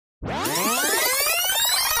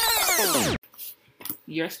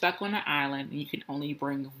You're stuck on an island and you can only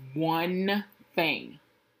bring one thing.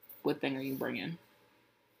 What thing are you bringing?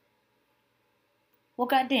 Well,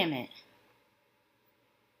 goddamn it.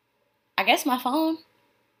 I guess my phone.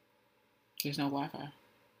 There's no Wi-Fi.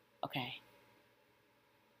 Okay.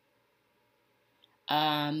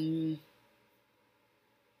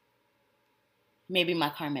 Maybe my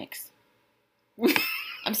Carmex.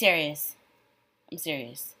 I'm serious.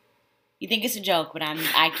 You think it's a joke, but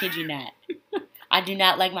I kid you not. I do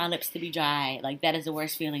not like my lips to be dry. Like, that is the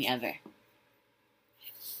worst feeling ever.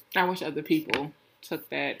 I wish other people took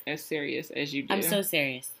that as serious as you do. I'm so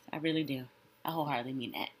serious. I really do. I wholeheartedly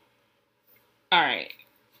mean that. All right.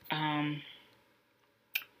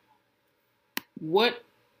 What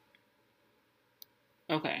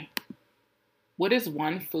is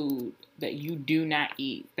one food that you do not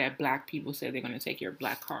eat that black people say they're going to take your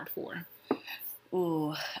black card for?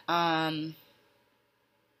 Ooh,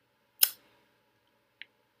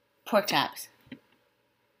 pork chops.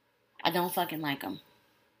 I don't fucking like them.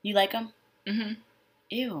 You like them? Mm-hmm.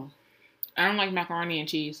 Ew. I don't like macaroni and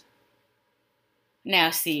cheese. Now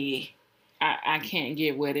see. I can't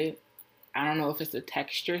get with it. I don't know if it's a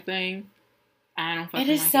texture thing. I don't fucking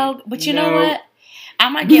It is like so, it. but you know what?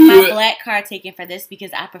 I'm going to get my black card taken for this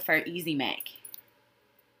because I prefer Easy Mac.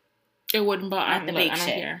 It wouldn't, but I Not the don't big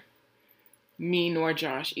shit. care. Me nor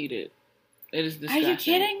Josh eat it. It is disgusting. Are you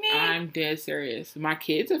kidding me? I'm dead serious. My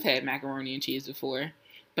kids have had macaroni and cheese before,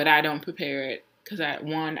 but I don't prepare it because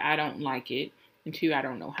one, I don't like it, and two, I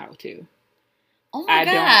don't know how to. Oh my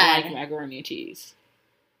God. I don't like macaroni and cheese.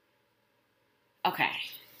 Okay.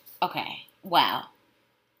 Wow.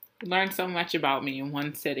 Learn so much about me in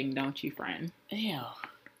one sitting, don't you, friend? Ew.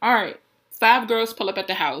 All right. 5 girls pull up at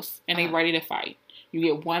the house, and they ready to fight. You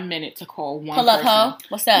get 1 minute to call one pull up, person. ho.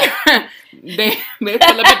 What's up? they pull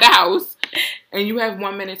up at the house, and you have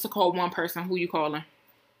 1 minute to call one person. Who you calling?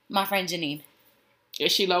 My friend Janine.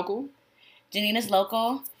 Is she local? Janine is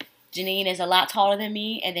local. Janine is a lot taller than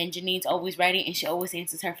me, and then Janine's always ready, and she always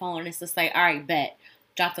answers her phone, and it's just like, all right, bet.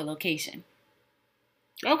 Drop the location.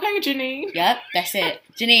 Okay, Janine. Yep, that's it.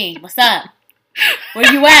 Janine, what's up?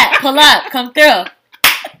 Where you at? Pull up. Come through.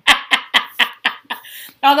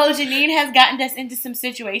 Although Janine has gotten us into some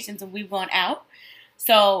situations and we've gone out.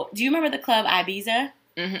 So, do you remember the club Ibiza?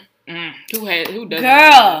 Mm-hmm. Who doesn't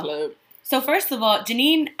Girl. know the club? So, first of all,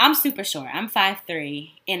 Janine, I'm super short. I'm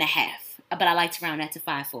 5'3" and a half. But I like to round that to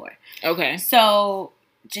 5'4". Okay. So,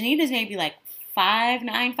 Janine is maybe like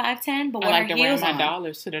 5'9", 5'10", but with I like her to heels round my on.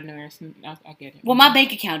 dollars to the nearest. I get it. Well, my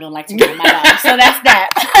bank account don't like to round my dollars, so that's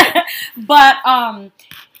that. But,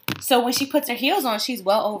 so when she puts her heels on, she's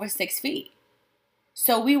well over 6 feet.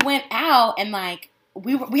 So we went out and like,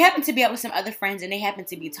 we happened to be out with some other friends and they happened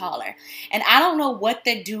to be taller. And I don't know what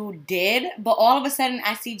the dude did, but all of a sudden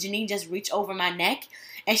I see Janine just reach over my neck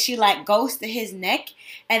and she like goes to his neck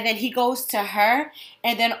and then he goes to her.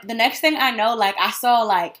 And then the next thing I know, like I saw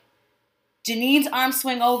like Janine's arm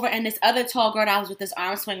swing over and this other tall girl that I was with, this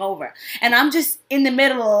arm swing over. And I'm just in the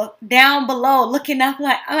middle, down below, looking up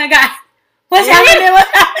like, oh my God, what's happening?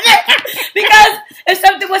 What's happening? Because if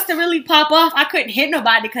something was to really pop off, I couldn't hit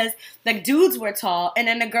nobody because the dudes were tall and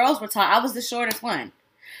then the girls were tall. I was the shortest one.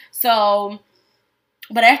 So,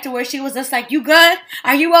 but afterwards she was just like, you good?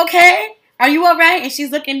 Are you okay? Are you all right? And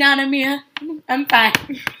she's looking down at me. I'm fine.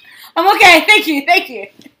 I'm okay. Thank you.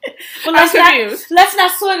 But let's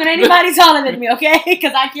not swing on anybody taller than me, okay?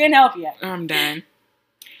 Because I can't help you. I'm done.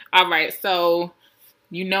 All right, so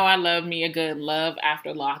you know I love me a good love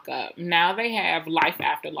after lockup. Now they have life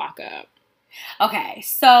after lockup. Okay,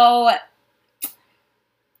 so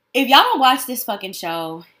if y'all don't watch this fucking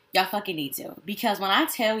show, y'all fucking need to. Because when I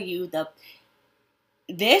tell you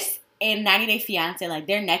this and 90 Day Fiancé, like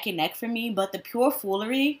they're neck and neck for me, but the pure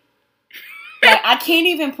foolery, like I can't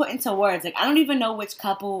even put into words. Like I don't even know which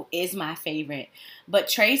couple is my favorite. But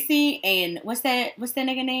Tracy and what's that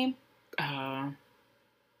nigga name?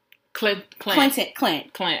 Clint. I want to say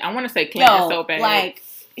Clint. It's so bad. Like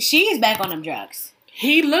she is back on them drugs.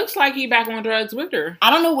 He looks like he back on drugs with her. I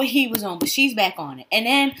don't know what he was on, but she's back on it. And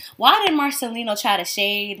then why did Marcelino try to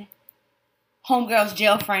shade homegirl's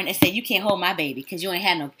jail friend and say you can't hold my baby because you don't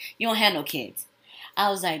have no kids? I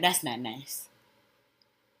was like, that's not nice.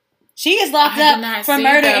 She is locked up for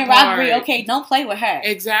murder and robbery. Okay, don't play with her.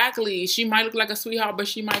 Exactly. She might look like a sweetheart, but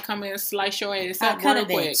she might come in and slice your ass up real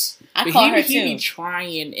quick. I call her too. He be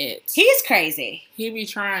trying it. He's crazy. He be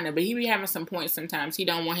trying it, but he be having some points sometimes. He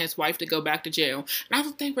don't want his wife to go back to jail. And I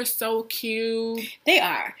thought they were so cute. They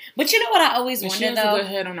are. But you know what I always wonder, though? She has a good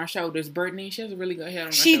head on her shoulders. Brittany, she has a really good head on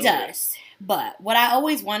her shoulders. She does. But what I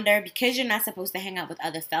always wonder, because you're not supposed to hang out with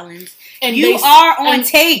other felons, And you are on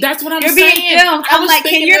tape. That's what I'm You're saying. being filmed. I'm like,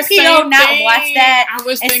 can your PO not watch that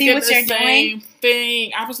and see what you're doing?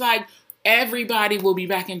 Thing. I was like, everybody will be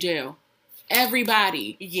back in jail.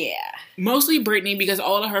 Everybody. Yeah. Mostly Brittany, because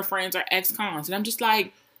all of her friends are ex-cons. And I'm just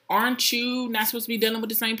like, aren't you not supposed to be dealing with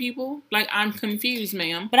the same people? Like, I'm confused,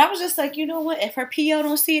 ma'am. But I was just like, you know what? If her PO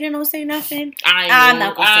don't see it and don't say nothing, I'm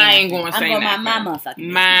not gonna say nothing. I ain't gonna say nothing. I'm going my motherfucking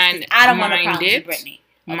business. I don't want to problem with Brittany.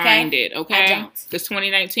 Okay? Mind it, okay? I don't. Because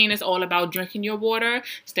 2019 is all about drinking your water,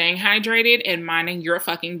 staying hydrated, and minding your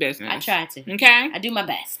fucking business. I try to. Okay? I do my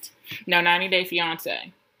best. Now, 90 Day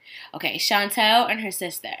Fiance. Okay, Chantel and her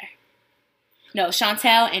sister. No,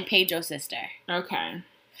 Chantel and Pedro's sister. Okay.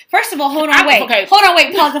 First of all, hold on, wait,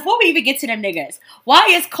 pause. Before we even get to them niggas, why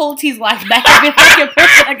is Colty's wife back in the fucking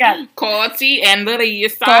prison again? Colty and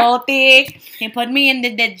Lisa. Colty, he put me in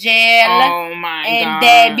the jail. Oh my god. And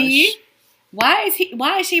Debbie. Why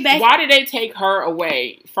is she back? Why did they take her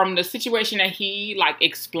away from the situation that he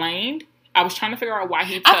explained? I was trying to figure out why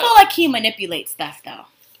he took. I feel like he manipulates stuff though.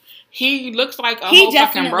 He looks like a whole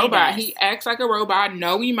fucking robot. Does. He acts like a robot,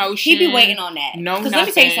 no emotion. He be waiting on that. No, because let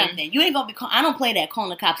me tell you something. You ain't gonna be. I don't play that calling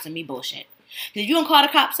the cops on me bullshit. Because if you gonna call the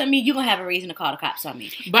cops on me, you gonna have a reason to call the cops on me.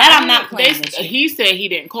 But I'm not playing this shit. He said he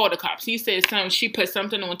didn't call the cops. He said she put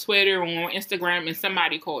something on Twitter or on Instagram, and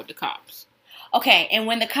somebody called the cops. Okay, and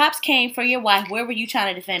when the cops came for your wife, where were you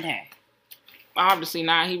trying to defend her? Obviously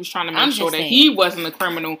not. He was trying to make sure that he wasn't a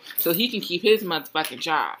criminal, so he can keep his motherfucking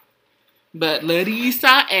job. But Larissa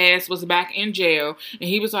ass was back in jail, and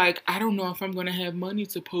he was like, I don't know if I'm going to have money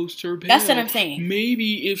to post her bail. That's what I'm saying.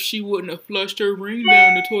 Maybe if she wouldn't have flushed her ring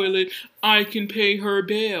down the toilet, I can pay her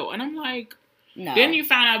bail. And I'm like, no. Then you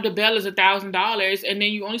find out the bail is $1,000, and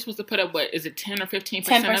then you're only supposed to put up, what, is it 10 or 15%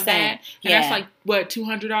 of that? And that's like, what,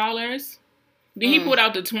 $200? Then he pulled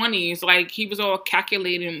out the 20s, like he was all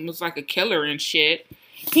calculating and was like a killer and shit.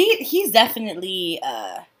 He's definitely,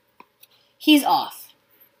 he's off.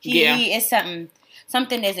 He is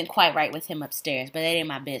something isn't quite right with him upstairs, but that ain't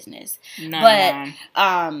my business. No.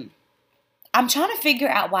 I'm trying to figure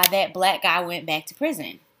out why that black guy went back to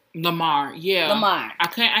prison. Lamar, yeah. Lamar. I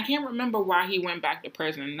can't remember why he went back to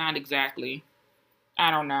prison. Not exactly. I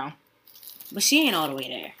don't know. But she ain't all the way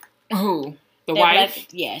there. Who? The wife?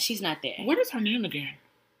 Yeah, she's not there. What is her name again?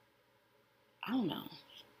 I don't know.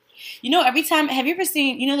 You know, every time, have you ever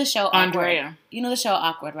seen, you know the show Awkward? Andrea. You know the show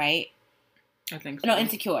Awkward, right? I think so. No,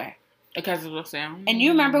 Insecure. Because of the sound. And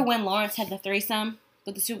you remember when Lawrence had the threesome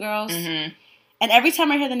with the two girls? Mm-hmm. And every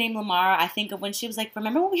time I hear the name Lamar, I think of when she was like,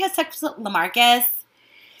 remember when we had sex with Lamarcus?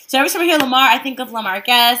 So every time I hear Lamar, I think of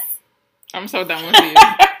Lamarcus. I'm so done with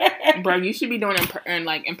you. Bro, you should be doing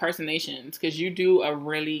impersonations because you do a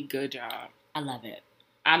really good job. I love it.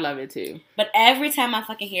 I love it too. But every time I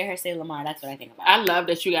fucking hear her say Lamar, that's what I think about. I love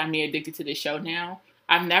that you got me addicted to this show now.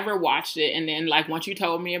 I've never watched it, and then once you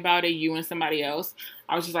told me about it, you and somebody else,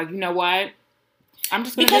 I was just like, you know what? I'm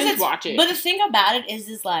just gonna watch it. But the thing about it is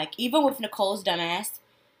even with Nicole's dumbass.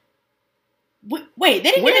 Wait,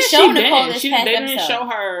 they didn't even show Nicole this past episode. They didn't show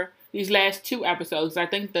her these last 2 episodes. I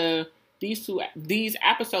think these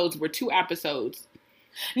episodes were 2 episodes.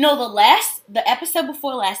 No, the episode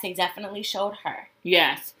before last, they definitely showed her.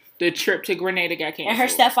 Yes, the trip to Grenada got canceled, and her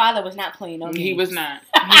stepfather was not playing no games. He was not.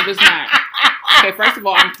 He was not. Okay, first of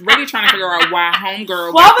all, I'm really trying to figure out why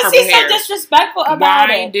homegirl. Why was he so disrespectful about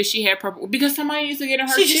it? Why did she have purple? Because somebody needs to get in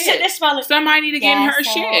her shit. She just sitting there smiling. Somebody need to get in her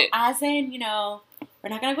shit. I said, we're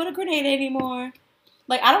not gonna go to Grenada anymore.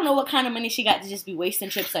 Like, I don't know what kind of money she got to just be wasting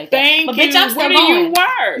trips like that. But bitch, I'm still going. Where do you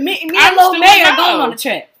work? Me and Lil May are going on a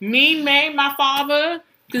trip. Me, May, my father.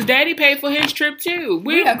 Because Daddy paid for his trip, too.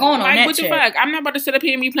 We are going on that what trip. What the fuck? I'm not about to sit up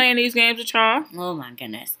here and be playing these games with y'all. Oh, my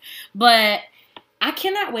goodness. But I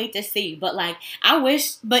cannot wait to see. But, I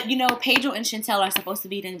wish... But, Pedro and Chantel are supposed to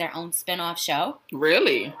be in their own spinoff show.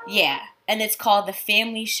 Really? Yeah. And it's called The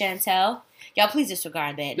Family Chantel. Y'all, please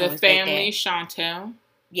disregard that. The Family Chantel?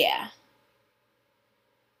 Yeah.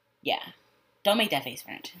 Yeah. Don't make that face,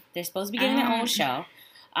 friend. They're supposed to be getting their own show.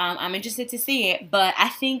 I'm interested to see it. But I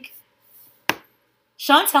think...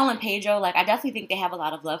 Chantel and Pedro, I definitely think they have a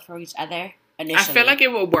lot of love for each other initially. I feel like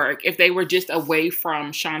it would work if they were just away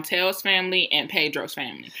from Chantel's family and Pedro's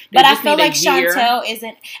family. But I feel like Chantel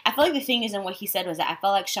isn't... I feel like the thing isn't what he said was that I feel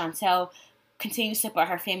like Chantel continues to put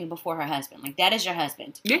her family before her husband. That is your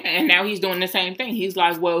husband. Yeah, and now he's doing the same thing. He's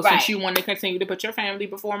like, well, since you want to continue to put your family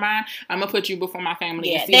before mine, I'm going to put you before my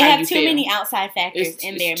family and see how you feel. They have too many outside factors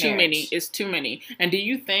in their marriage. It's too many. And do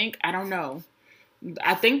you think... I don't know.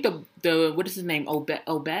 I think the what is his name?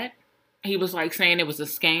 Obed? He was saying it was a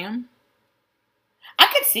scam. I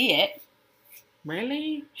could see it.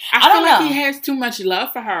 Really? I don't know. He has too much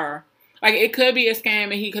love for her. Like, it could be a scam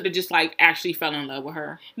and he could have just, like, actually fell in love with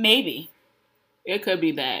her. Maybe. It could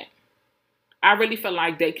be that. I really feel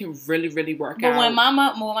like they can really, really work out. But when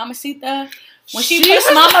Mamacita, when she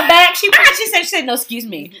pushed Mama back, she said, no, excuse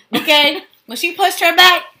me. Okay? When she pushed her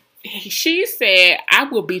back, she said, I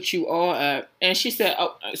will beat you all up. And she said,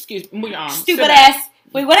 oh, excuse me, stupid ass.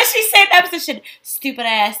 Wait, what did she say in that position? Stupid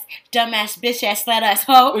ass, dumb ass, bitch ass, slut ass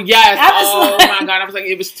hoe. Yes. Oh my God. I was like,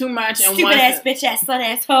 it was too much. Stupid ass, bitch ass, slut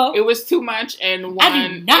ass hoe. It was too much. And I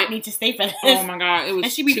do not need to stay for this. Oh my God. It was too much.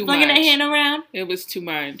 And she be flinging her hand around. It was too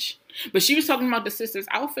much. But she was talking about the sister's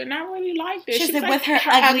outfit, and I really liked it. She said, with her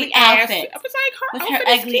ugly outfit. I was like, her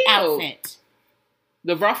ugly outfit.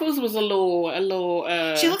 The ruffles was a little.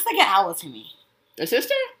 She looks like an owl to me. The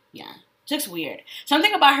sister? Yeah. She looks weird.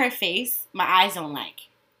 Something about her face, my eyes don't like.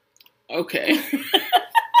 Okay.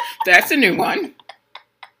 That's a new one.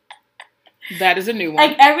 That is a new one.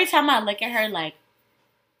 Like, every time I look at her, like,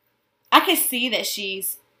 I can see that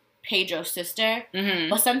she's Pedro's sister,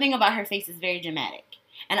 but something about her face is very dramatic.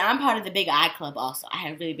 And I'm part of the big eye club also. I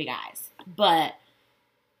have really big eyes. But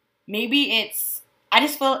maybe it's... I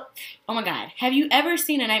just feel... Oh, my God. Have you ever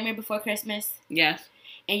seen A Nightmare Before Christmas? Yes.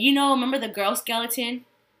 And remember the girl skeleton?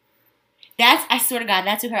 I swear to God,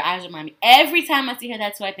 that's who her eyes remind me. Every time I see her,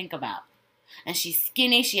 that's who I think about. And she's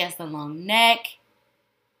skinny. She has the long neck.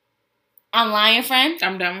 I'm lying, friend.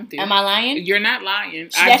 I'm done with you. Am I lying? You're not lying.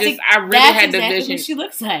 I really had the vision. What she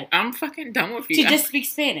looks like. I'm fucking done with you. She just speaks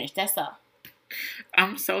Spanish. That's all.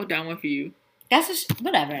 I'm so done with you. That's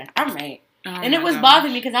whatever. I'm right. Oh, and it was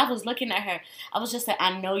bothering me because I was looking at her. I was just like,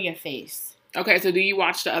 I know your face. Okay, so do you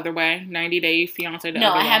watch The Other Way? 90 Day Fiancé?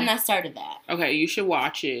 No, I have not started that. Okay, you should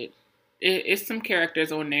watch it. It's some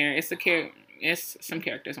characters on there. It's some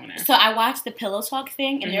characters on there. So I watched the Pillow Talk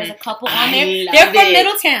thing, and there's a couple on there. They're from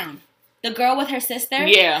Middletown. The girl with her sister.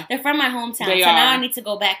 Yeah. They're from my hometown. So now I need to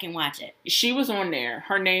go back and watch it. She was on there.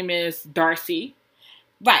 Her name is Darcy.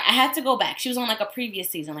 Right. I had to go back. She was on like a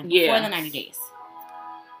previous season, like before the 90 days.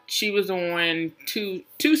 She was on three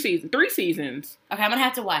seasons. Okay, I'm going to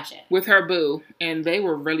have to watch it. With her boo. And they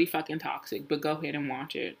were really fucking toxic. But go ahead and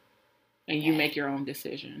watch it. And you make your own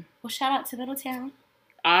decision. Well, shout out to Middletown.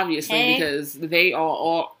 Obviously, because they are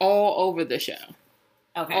all over the show.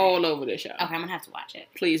 Okay. All over the show. Okay, I'm going to have to watch it.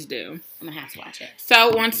 Please do. I'm going to have to watch it.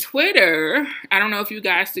 So, on Twitter, I don't know if you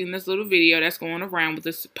guys seen this little video that's going around with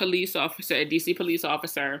this police officer, a DC police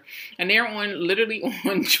officer, and they're literally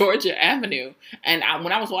on Georgia Avenue. And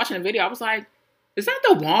when I was watching the video, I was like, is that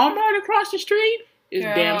the Walmart across the street? It's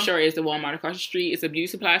damn sure is the Walmart across the street. It's a beauty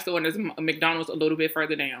supply store, and there's a McDonald's a little bit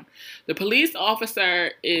further down. The police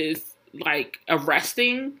officer is, like,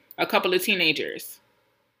 arresting a couple of teenagers.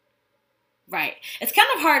 Right. It's kind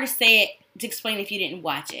of hard to say it, to explain if you didn't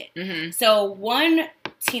watch it. Mm-hmm. So one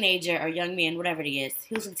teenager or young man, whatever he is,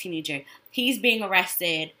 he was a teenager. He's being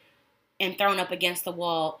arrested and thrown up against the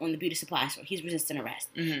wall on the beauty supply store. He's resisting arrest.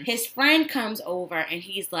 Mm-hmm. His friend comes over and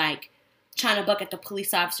he's like trying to buck at the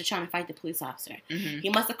police officer, trying to fight the police officer. Mm-hmm. He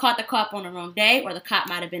must have caught the cop on the wrong day, or the cop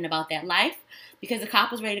might have been about that life, because the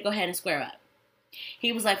cop was ready to go ahead and square up.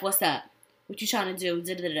 He was like, "What's up? What you trying to do?"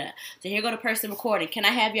 Da-da-da-da. So here go the person recording. "Can I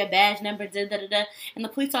have your badge number?" Da-da-da-da. And the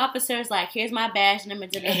police officer is like, "Here's my badge number."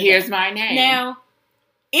 Da-da-da-da. Here's my name. Now,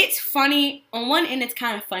 it's funny. On one end, it's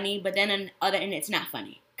kind of funny, but then on the other end, it's not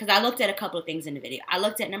funny. Because I looked at a couple of things in the video. I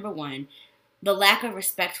looked at, number one, the lack of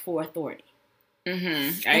respect for authority.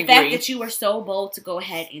 Mm-hmm. The fact that you were so bold to go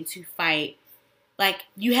ahead and to fight, like,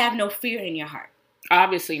 you have no fear in your heart.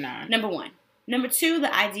 Obviously not. Number one. Number two,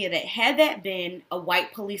 the idea that had that been a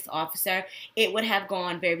white police officer, it would have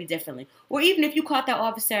gone very differently. Or even if you caught that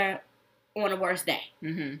officer on a worse day.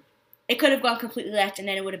 Mm-hmm. It could have gone completely left, and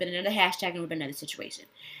then it would have been another hashtag and it would have been another situation.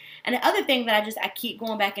 And the other thing that I keep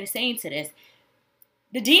going back and saying to this,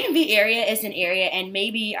 the DMV area is an area, and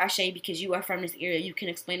maybe, Arshay, because you are from this area, you can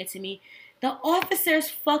explain it to me. The officers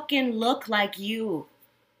fucking look like you.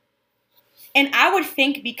 And I would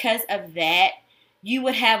think because of that, you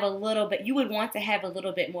would want to have a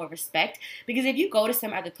little bit more respect. Because if you go to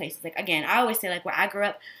some other places, like, again, I always say, like, where I grew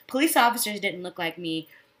up, police officers didn't look like me.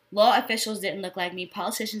 Law officials didn't look like me.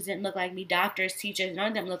 Politicians didn't look like me. Doctors, teachers, none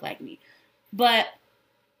of them look like me. But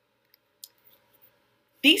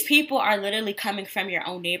these people are literally coming from your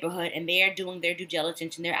own neighborhood, and they are doing their due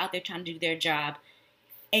diligence, and they're out there trying to do their job.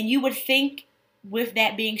 And you would think, with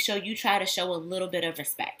that being so, you try to show a little bit of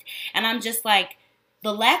respect. And I'm just like,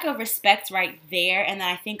 the lack of respect right there, and then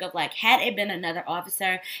I think of, like, had it been another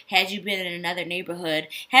officer, had you been in another neighborhood,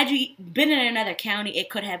 had you been in another county, it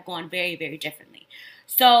could have gone very, very differently.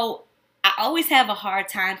 So I always have a hard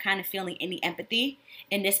time kind of feeling any empathy.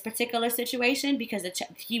 in this particular situation because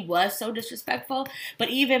he was so disrespectful. But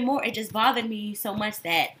even more, it just bothered me so much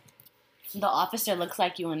that the officer looks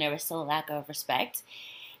like you and there is still a lack of respect.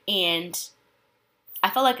 And I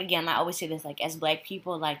feel like, again, I always say this, like, as black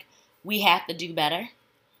people, like, we have to do better.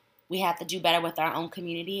 We have to do better with our own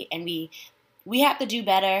community, and we have to do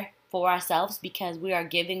better for ourselves because we are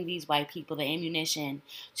giving these white people the ammunition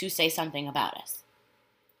to say something about us.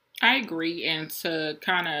 I agree, and to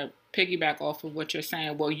kind of piggyback off of what you're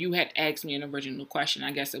saying, well, you had asked me an original question.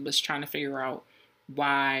 I guess it was trying to figure out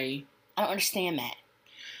why. I don't understand that.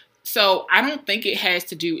 So I don't think it has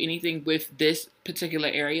to do anything with this particular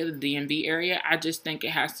area, the DMV area. I just think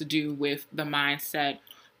it has to do with the mindset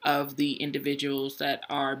of the individuals that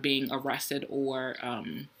are being arrested or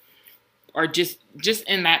just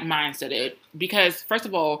in that mindset. Because first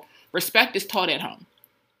of all, respect is taught at home.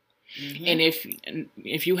 Mm-hmm. And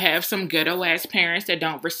if you have some ghetto ass parents that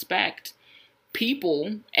don't respect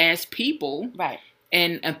people as people, right,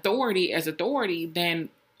 and authority as authority, then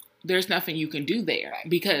there's nothing you can do there, right,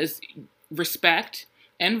 because respect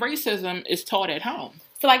and racism is taught at home.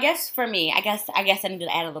 So I guess for me, I guess I need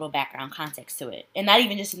to add a little background context to it, and not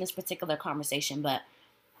even just in this particular conversation, but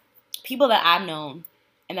people that I've known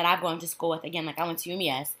and that I've gone to school with. Again, like I went to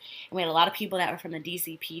UMES, and we had a lot of people that were from the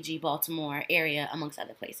DC, PG, Baltimore area, amongst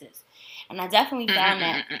other places. And I definitely found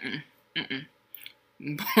that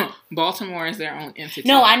Baltimore is their own entity.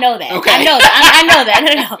 No, I know that. Okay. I know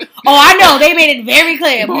that. No. Oh, I know. They made it very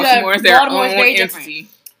clear. Baltimore is their own entity. Different.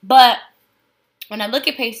 But when I look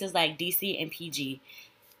at places like DC and PG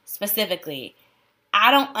specifically,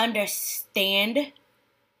 I don't understand.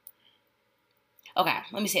 Okay,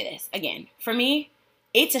 let me say this again. For me,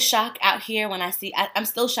 it's a shock out here when I see, I'm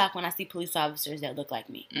still shocked when I see police officers that look like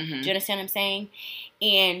me. Mm-hmm. Do you understand what I'm saying?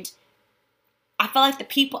 And I feel like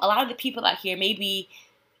a lot of the people out here, maybe,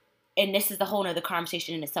 and this is the whole nother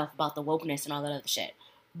conversation in itself about the wokeness and all that other shit,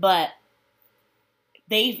 but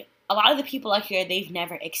a lot of the people out here, they've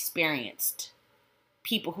never experienced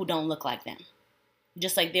people who don't look like them.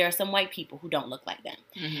 Just like there are some white people who don't look like them.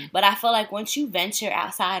 Mm-hmm. But I feel like once you venture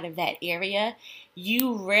outside of that area,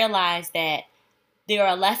 you realize that there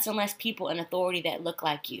are less and less people in authority that look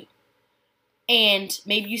like you. And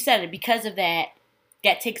maybe you said it, because of that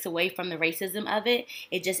takes away from the racism of it.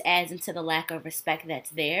 It just adds into the lack of respect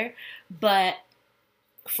that's there. But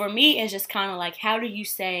for me, it's just kind of like, how do you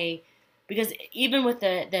say, because even with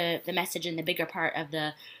the message and the bigger part of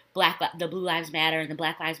the Blue Lives Matter and the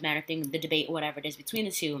Black Lives Matter thing, the debate, whatever it is between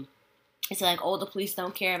the two, it's like, oh, the police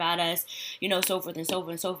don't care about us, so forth and so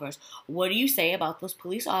forth and so forth. What do you say about those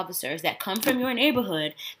police officers that come from your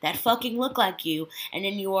neighborhood that fucking look like you, and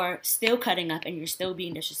then you're still cutting up and you're still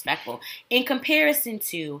being disrespectful in comparison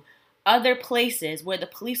to other places where the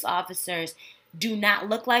police officers do not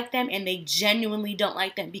look like them and they genuinely don't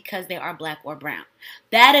like them because they are black or brown?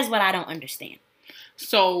 That is what I don't understand.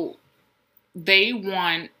 So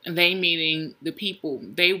meaning the people,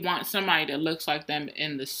 they want somebody that looks like them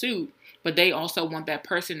in the suit, but they also want that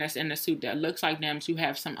person that's in the suit that looks like them to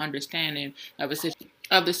have some understanding of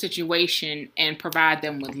the situation and provide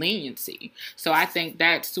them with leniency. So I think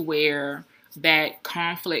that's where that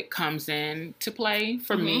conflict comes in to play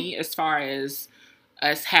for mm-hmm. me, as far as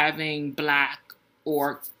us having black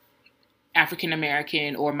or African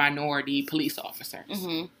American or minority police officers.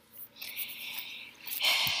 Mm-hmm.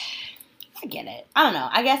 I get it. I don't know.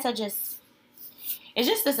 I guess it's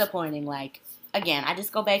just disappointing. Like, again, I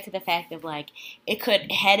just go back to the fact of, like,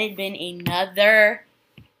 had it been another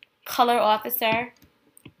color officer,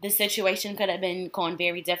 the situation could have been gone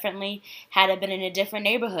very differently. Had it been in a different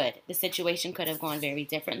neighborhood, the situation could have gone very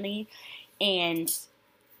differently. And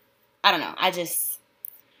I don't know.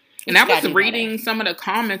 And I was reading some of the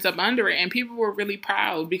comments up under it, and people were really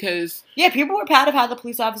proud because... Yeah, people were proud of how the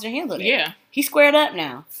police officer handled it. Yeah. He squared up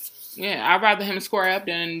now. Yeah, I'd rather him square up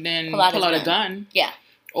than pull out a gun. Yeah.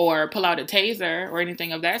 Or pull out a taser or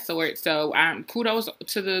anything of that sort. So kudos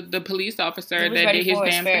to the police officer that did his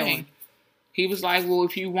damn thing. He was like, well,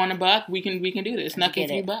 if you want a buck, we can do this. Not if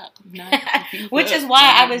you buck. Which is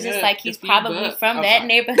why I was just like, he's probably from that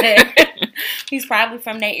neighborhood. He's probably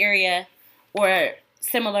from that area or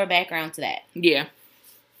similar background to that. Yeah.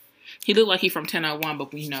 He looked like he's from 1001,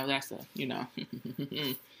 but that's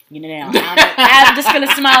I'm just going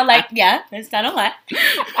to smile like, yeah, it's not a lot.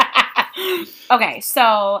 Okay,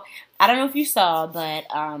 so I don't know if you saw, but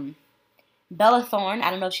Bella Thorne,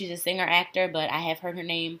 I don't know if she's a singer actor, but I have heard her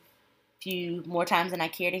name a few more times than I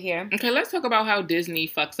care to hear. Okay, let's talk about how Disney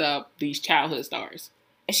fucks up these childhood stars.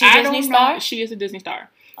 Is she a Disney star? She is a Disney star.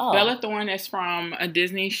 Oh. Bella Thorne is from a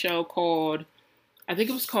Disney show called, I think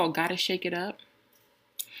it was called Gotta Shake It Up.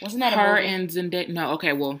 Wasn't that her a movie? and Zendaya? No,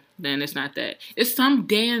 okay, well then it's not that. It's some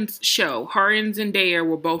dance show. Her and Zendaya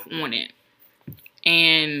were both on it,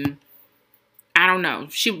 and I don't know.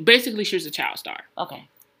 She was a child star. Okay.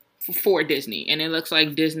 For Disney, and it looks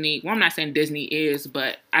like Disney. Well, I'm not saying Disney is,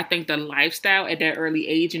 but I think the lifestyle at that early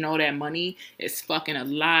age and all that money is fucking a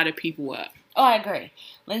lot of people up. Oh, I agree.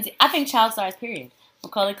 Lindsay, I think child stars. Period.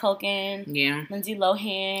 Macaulay Culkin. Yeah. Lindsay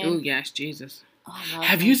Lohan. Oh yes, Jesus. Oh,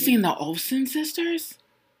 have you seen the Olsen sisters?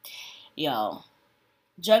 Yo,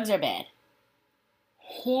 drugs are bad.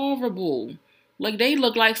 Horrible. Like they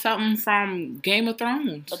look like something from Game of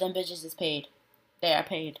Thrones. But them bitches is paid. They are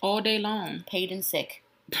paid all day long. Paid and sick.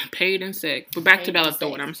 Paid and sick. But back to Bella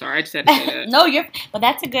Thorne. I'm sorry, I just had to say that. No, but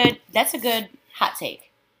that's a good hot take.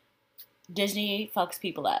 Disney fucks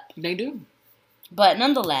people up. They do. But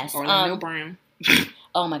nonetheless, Orlando Brown.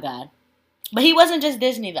 Oh my God. But he wasn't just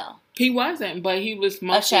Disney though. He wasn't, but he was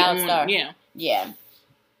mostly a child star. Yeah. Yeah.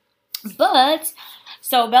 But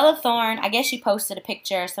so Bella Thorne, I guess she posted a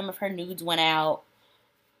picture. Some of her nudes went out.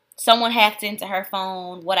 Someone hacked into her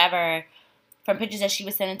phone, whatever, from pictures that she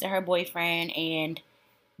was sending to her boyfriend, and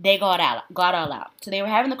they got all out. So they were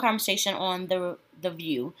having the conversation on the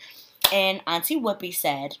View, and Auntie Whoopi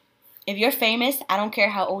said, "If you're famous, I don't care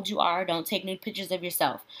how old you are, don't take nude pictures of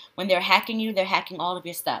yourself. When they're hacking you, they're hacking all of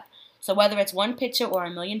your stuff. So whether it's one picture or a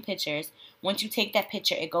million pictures, once you take that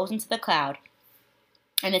picture, it goes into the cloud,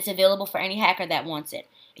 and it's available for any hacker that wants it.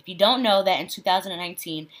 If you don't know that in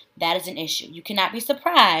 2019, that is an issue. You cannot be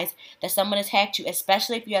surprised that someone has hacked you,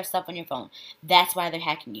 especially if you have stuff on your phone. That's why they're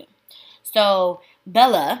hacking you." So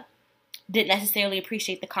Bella didn't necessarily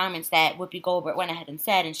appreciate the comments that Whoopi Goldberg went ahead and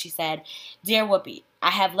said, and she said, "Dear Whoopi,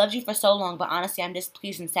 I have loved you for so long, but honestly, I'm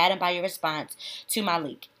displeased and saddened by your response to my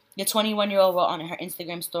leak." The 21-year-old wrote on her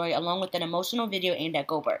Instagram story, along with an emotional video aimed at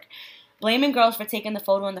Goldberg. "Blaming girls for taking the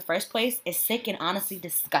photo in the first place is sick and honestly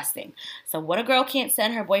disgusting. So what a girl can't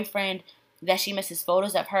send her boyfriend that she misses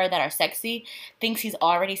photos of her that are sexy, thinks he's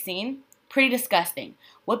already seen? Pretty disgusting.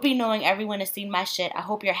 Whoopi, knowing everyone has seen my shit, I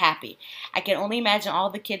hope you're happy. I can only imagine all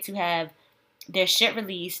the kids who have their shit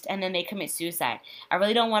released and then they commit suicide. I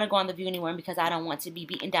really don't want to go on The View anymore because I don't want to be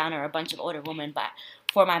beaten down or a bunch of older women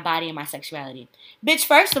for my body and my sexuality." Bitch,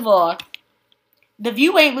 first of all, The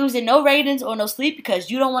View ain't losing no ratings or no sleep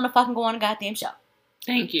because you don't want to fucking go on a goddamn show.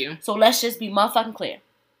 Thank you. So let's just be motherfucking clear.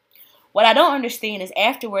 What I don't understand is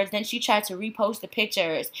afterwards, then she tried to repost the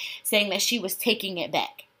pictures saying that she was taking it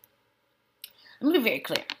back. Let me be very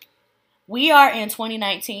clear. We are in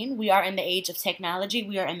 2019. We are in the age of technology.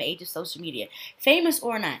 We are in the age of social media. Famous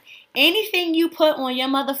or not, anything you put on your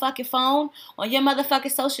motherfucking phone, on your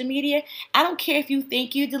motherfucking social media, I don't care if you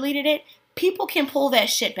think you deleted it, people can pull that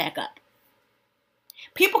shit back up.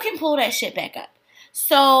 People can pull that shit back up.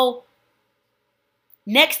 So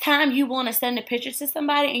next time you want to send a picture to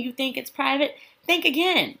somebody and you think it's private, think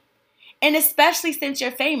again. And especially since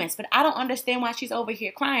you're famous. But I don't understand why she's over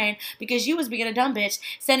here crying because you was being a dumb bitch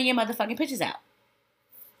sending your motherfucking pictures out.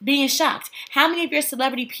 Being shocked. How many of your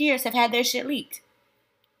celebrity peers have had their shit leaked?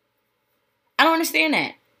 I don't understand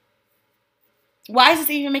that. Why is this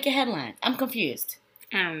even making headlines? I'm confused.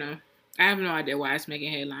 I don't know. I have no idea why it's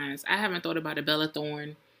making headlines. I haven't thought about a Bella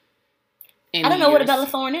Thorne in I don't know years. what a Bella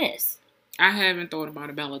Thorne is. I haven't thought about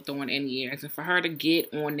a Bella Thorne in years. And for her to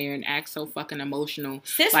get on there and act so fucking emotional.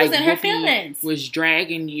 Sis like was in her feelings. Was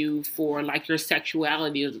dragging you for like your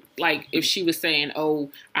sexuality. Like if she was saying,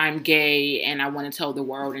 "Oh, I'm gay and I want to tell the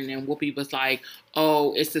world." And then Whoopi was like,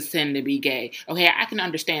 "Oh, it's a sin to be gay." Okay, I can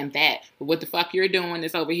understand that. But what the fuck you're doing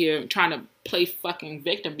is over here trying to play fucking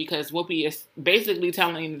victim because Whoopi is basically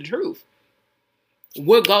telling the truth.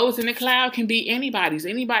 What goes in the cloud can be anybody's.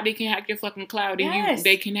 Anybody can hack your fucking cloud and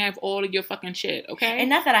they can have all of your fucking shit, okay? And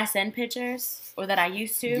not that I send pictures or that I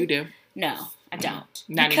used to. You do. No, I don't.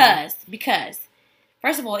 Not Because,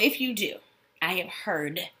 first of all, if you do, I have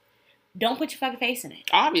heard, don't put your fucking face in it.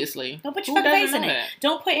 Obviously. Don't put your fucking face in it.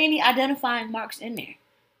 Don't put any identifying marks in there.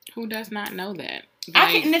 Who does not know that?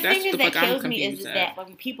 Like, and the thing is that kills me is that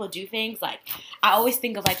when people do things, like, I always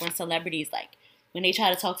think of, like, when celebrities, like, when they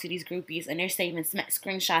try to talk to these groupies and they're saving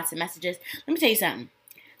screenshots and messages. Let me tell you something.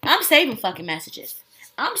 I'm saving fucking messages.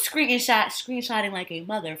 I'm screenshotting like a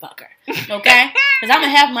motherfucker. Okay? Because I'm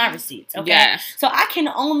going to have my receipts. Okay? Yes. So I can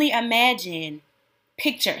only imagine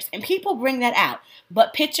pictures. And people bring that out.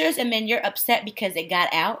 But pictures and then you're upset because it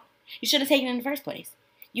got out. You should have taken it in the first place.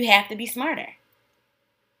 You have to be smarter.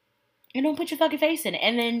 And don't put your fucking face in it.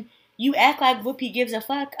 And then you act like Whoopi gives a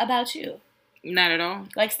fuck about you. Not at all.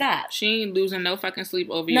 Like, stop. She ain't losing no fucking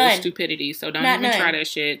sleep over your stupidity. So don't even try that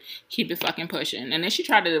shit. Keep it fucking pushing. And then she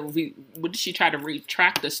tried to, what did she try to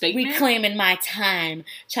retract the statement? Reclaiming my time.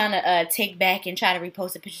 Trying to take back and try to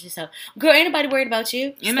repost a picture of yourself. Girl, ain't nobody worried about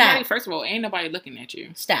you. Stop. First of all, ain't nobody looking at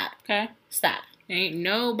you. Stop. Okay? Stop. Ain't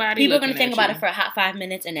nobody People are going to think about it for a hot 5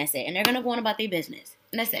 minutes and that's it. And they're going to go on about their business.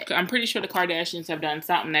 And that's it. I'm pretty sure the Kardashians have done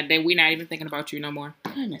something that we're not even thinking about you no more.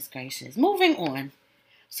 Goodness gracious. Moving on.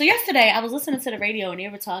 So yesterday, I was listening to the radio and they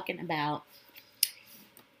were talking about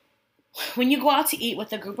when you go out to eat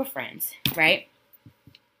with a group of friends, right?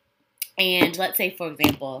 And let's say, for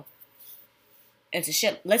example,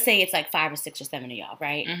 let's say it's like 5 or 6 or 7 of y'all,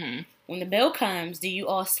 right? Mm-hmm. When the bill comes, do you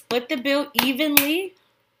all split the bill evenly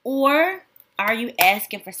or are you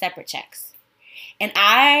asking for separate checks? And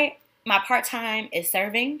my part-time is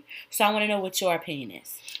serving, so I want to know what your opinion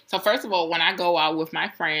is. So first of all, when I go out with my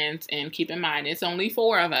friends, and keep in mind, it's only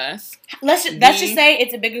 4 of us. Let's just say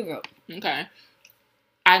it's a bigger group. Okay.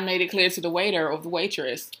 I made it clear to the waiter or the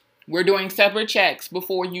waitress, we're doing separate checks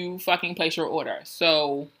before you fucking place your order.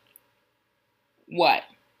 So, what?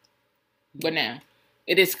 But now,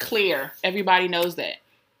 it is clear. Everybody knows that.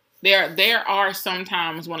 There are some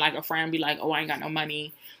times when like a friend be like, oh, I ain't got no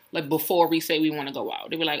money. Like, before we say we want to go out.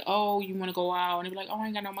 They be like, oh, you want to go out? And they be like, oh, I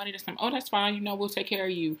ain't got no money this time. Oh, that's fine. We'll take care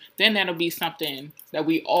of you. Then that'll be something that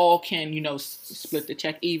we all can, split the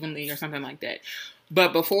check evenly or something like that.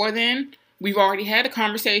 But before then, we've already had a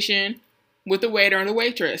conversation with the waiter and the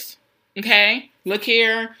waitress. Okay? Look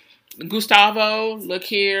here, Gustavo. Look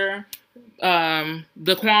here,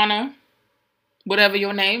 Daquana. Whatever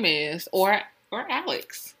your name is. Or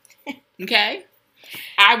Alex. Okay?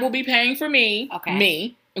 I will be paying for me. Okay.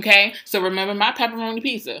 Me. Okay, so remember my pepperoni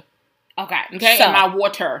pizza. Okay. Okay, so, and my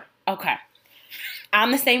water. Okay.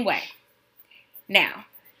 I'm the same way. Now,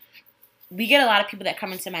 we get a lot of people that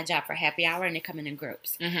come into my job for happy hour and they come in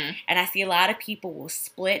groups. Mm-hmm. And I see a lot of people will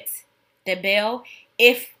split the bill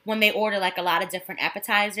when they order like a lot of different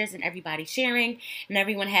appetizers and everybody's sharing and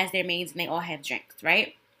everyone has their mains and they all have drinks,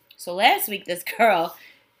 right? So last week, this girl,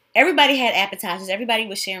 everybody had appetizers. Everybody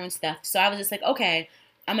was sharing stuff. So I was just like, okay,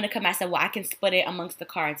 I'm going to come. I said, well, I can split it amongst the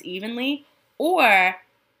cards evenly, or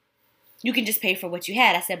you can just pay for what you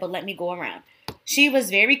had. I said, but let me go around. She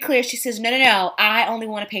was very clear. She says, no, I only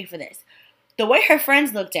want to pay for this. The way her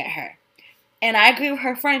friends looked at her, and I agree with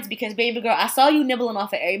her friends because, baby girl, I saw you nibbling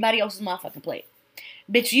off of everybody else's motherfucking plate.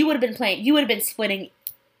 Bitch, you would have been splitting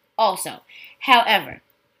also. However,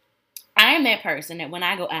 I am that person that when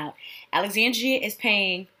I go out, Alexandria is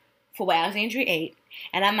paying for what Alexandria ate,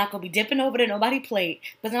 and I'm not going to be dipping over to nobody's plate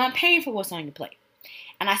because I'm not paying for what's on your plate.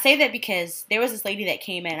 And I say that because there was this lady that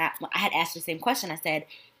came in, I had asked her the same question. I said,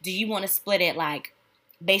 do you want to split it like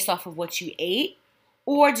based off of what you ate,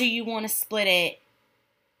 or do you want to split it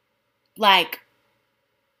like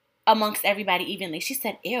amongst everybody evenly? She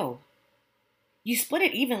said, ew. You split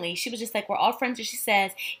it evenly. She was just like, we're all friends. And she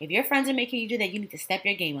says, if your friends are making you do that, you need to step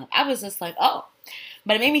your game up. I was just like, oh.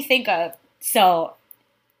 But it made me think of,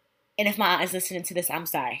 and if my aunt is listening to this, I'm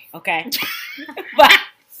sorry, okay? But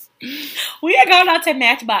we had gone out to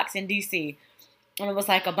Matchbox in D.C. And it was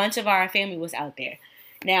like a bunch of our family was out there.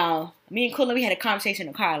 Now, me and Kula, we had a conversation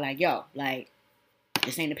in the car like, yo, like,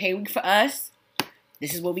 this ain't the pay week for us.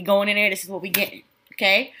 This is what we going in there. This is what we getting,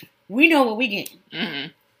 okay? We know what we getting. Mm-hmm.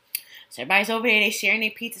 So everybody's over there. They sharing their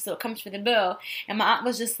pizza, so it comes for the bill. And my aunt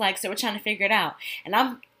was just like, so we're trying to figure it out. And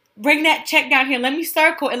I'm, bring that check down here. Let me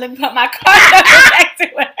circle and let me put my card back to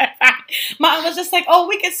it. My aunt was just like, oh,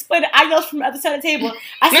 we can split it. I yelled from the other side of the table.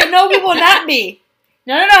 I said, no, we will not be.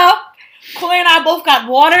 No. Chloe and I both got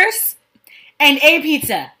waters and a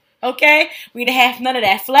pizza. Okay? We didn't have none of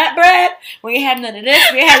that flatbread. We didn't have none of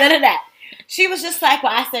this. We didn't have none of that. She was just like,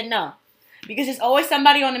 well, I said no. Because there's always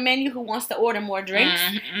somebody on the menu who wants to order more drinks.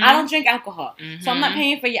 Mm-hmm. I don't drink alcohol. Mm-hmm. So I'm not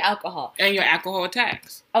paying for your alcohol. And your alcohol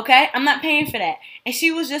tax. Okay? I'm not paying for that. And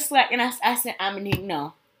she was just like, and I said, I'm going to need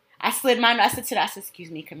no. I slid mine. I said to her,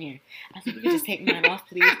 excuse me, come here. I said, you can just take mine off,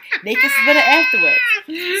 please. They can split it afterwards.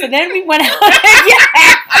 So then we went out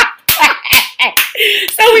again.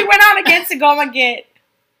 So we went out again to go and get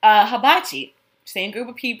hibachi. Same group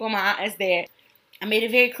of people. My aunt is there. I made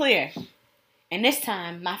it very clear. And this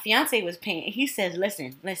time, my fiance was paying. He says,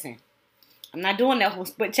 listen. I'm not doing that whole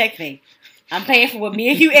split check thing. I'm paying for what me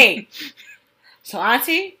and you ate. So,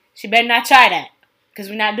 auntie, she better not try that. Because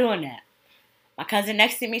we're not doing that. My cousin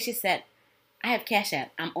next to me, she said, I have Cash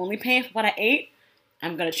App. I'm only paying for what I ate.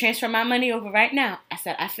 I'm going to transfer my money over right now. I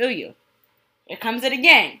said, I feel you. Here comes it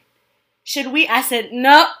again. Should we? I said,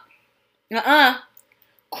 no.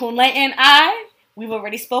 Kunle and we've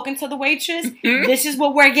already spoken to the waitress. This is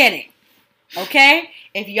what we're getting. Okay?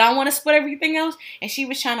 If y'all want to split everything else, and she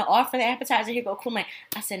was trying to offer the appetizer, here go Kool Aid.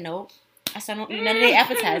 I said, nope. I said, I don't eat none of the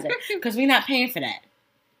appetizer because we're not paying for that.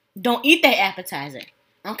 Don't eat that appetizer.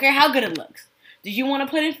 I don't care how good it looks. Do you want to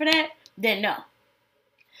put in for that? Then no.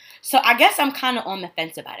 So I guess I'm kind of on the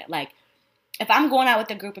fence about it. Like, if I'm going out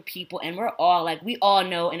with a group of people and we're all, like, we all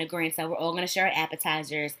know in agreement that we're all going to share our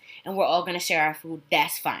appetizers and we're all going to share our food,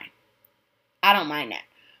 that's fine. I don't mind that.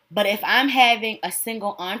 But if I'm having a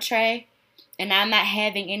single entree and I'm not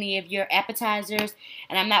having any of your appetizers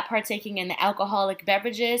and I'm not partaking in the alcoholic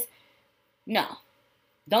beverages, no.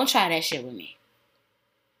 Don't try that shit with me.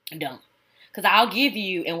 Don't. Because I'll give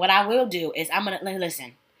you, and what I will do is I'm going to,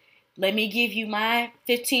 listen, let me give you my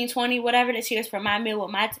 15, 20, whatever this is for my meal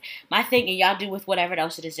with my thing, and y'all do with whatever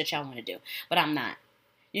else it is that y'all want to do. But I'm not.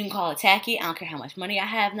 You can call it tacky. I don't care how much money I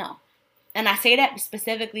have. No. And I say that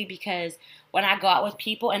specifically because when I go out with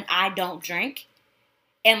people and I don't drink,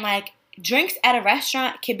 and like drinks at a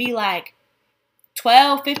restaurant can be like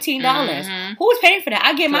 $12, $15. Mm-hmm. Who's paying for that?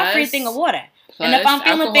 I get my free thing of water. And if I'm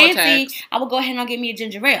feeling fancy, tax. I will go ahead and I'll get me a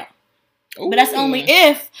ginger ale. Ooh. But that's only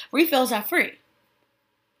if refills are free.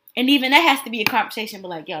 And even that has to be a conversation, but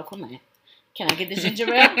like, yo, come on. Can I get this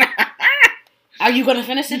ginger ale? Are you going to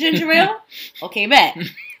finish the ginger ale? Okay, bet.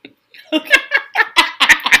 Okay.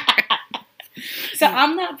 So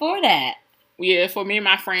I'm not for that. Yeah, for me and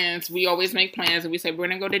my friends, we always make plans and we say we're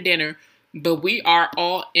going to go to dinner, but we are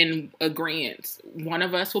all in agreement. One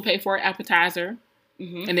of us will pay for an appetizer,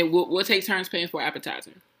 and then we'll take turns paying for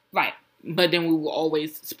appetizer. Right. But then we will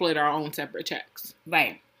always split our own separate checks.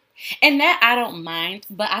 Right. And that I don't mind,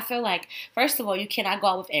 but I feel like, first of all, you cannot go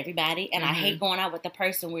out with everybody, and I hate going out with a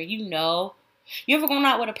person where you ever going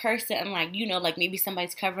out with a person and like, like maybe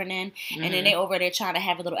somebody's covering in, and then they over there trying to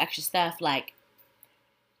have a little extra stuff. Like,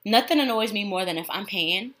 nothing annoys me more than if I'm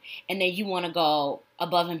paying, and then you want to go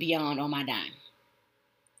above and beyond on my dime.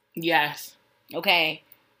 Yes. Okay.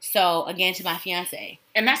 So, again, to my fiance.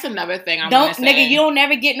 And that's another thing I want to say. Nigga, you don't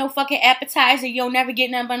never get no fucking appetizer. You don't never get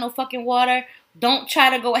nothing but no fucking water. Don't try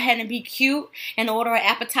to go ahead and be cute and order an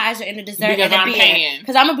appetizer and a dessert because and a beer. Paying.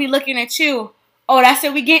 Because I'm going to be looking at you. Oh, that's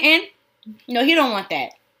it we getting? No, he don't want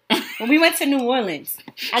that. When we went to New Orleans,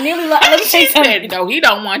 I nearly let me tell you something. No, he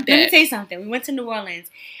don't want that. Let me tell you something. We went to New Orleans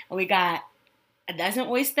and we got a dozen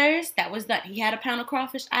oysters. That was done. He had a pound of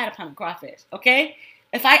crawfish. I had a pound of crawfish. Okay?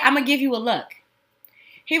 I'm going to give you a look.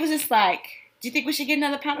 He was just like, do you think we should get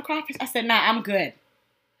another pound of crawfish? I said, nah, I'm good.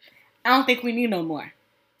 I don't think we need no more.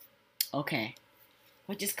 Okay.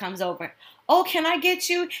 What just comes over? Oh, can I get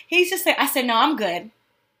you? He's just like, I said, no, I'm good.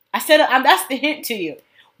 I said, that's the hint to you.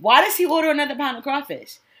 Why does he order another pound of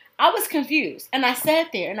crawfish? I was confused. And I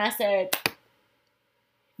sat there and I said,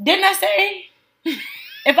 didn't I say?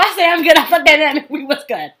 If I say I'm good, I put that in. We was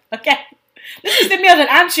good. Okay? This is the meal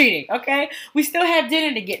that I'm treating, okay? We still have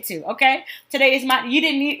dinner to get to, okay? Today is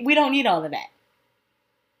we don't need all of that.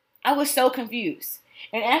 I was so confused.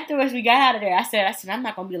 And afterwards, we got out of there. I said, I'm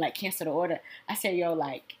not going to be like, cancel the order. I said, yo,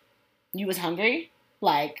 like, you was hungry?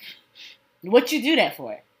 Like, what you do that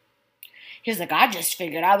for? He's like, I just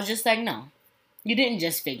figured. I was just like, no, you didn't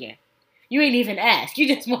just figure. You ain't even ask. You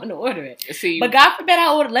just want to order it. See, but God forbid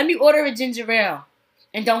let me order a ginger ale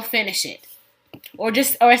and don't finish it. Or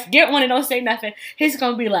get one and don't say nothing. He's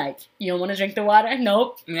going to be like, you don't want to drink the water?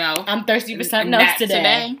 Nope. No. I'm thirsty for something else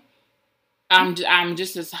today. I'm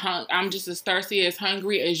just as thirsty as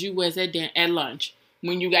hungry as you was at lunch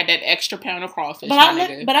when you got that extra pound of crawfish.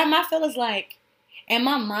 My feel is like, and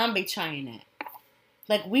my mom be trying that.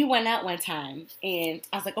 Like, we went out one time and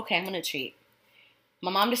I was like, okay, I'm gonna treat.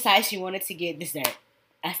 My mom decided she wanted to get dessert.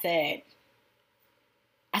 I said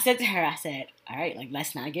to her, all right, like,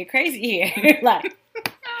 let's not get crazy here. Like,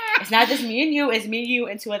 it's not just me and you, it's me, you,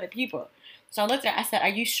 and two other people. So I looked at her, I said, are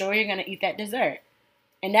you sure you're gonna eat that dessert?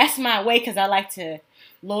 And that's my way, because I like to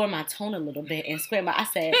lower my tone a little bit and square I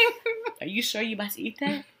said, are you sure you about to eat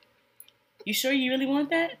that? You sure you really want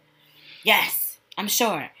that? Yes, I'm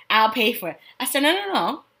sure. I'll pay for it. I said,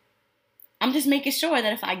 no. I'm just making sure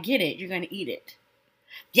that if I get it, you're going to eat it.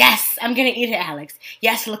 Yes, I'm going to eat it, Alex.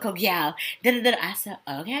 Yes, look, yeah. I said,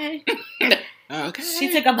 okay. Okay.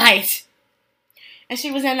 She took a bite. And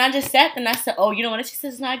she was in, and I just sat there, and I said, oh, you know what? She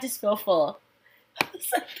says, no, I just feel full. I was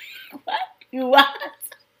like, what? You what?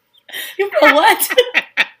 You feel what?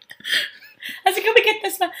 I said, can we get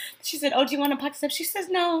this one? She said, oh, do you want to box it up? She says,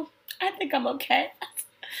 no, I think I'm okay.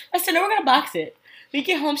 I said, no, we're going to box it. We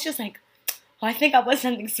get home, she was like, oh, I think I want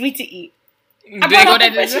something sweet to eat. She said,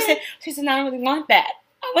 no, I don't really want that.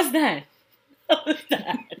 I was done.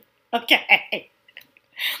 Okay. I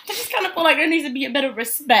just kind of feel like there needs to be a bit of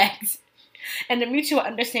respect and a mutual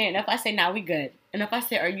understanding. If I say, nah, we good. And if I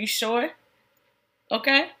say, are you sure?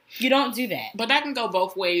 Okay? You don't do that. But that can go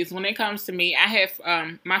both ways. When it comes to me, I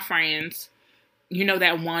have my friends, you know,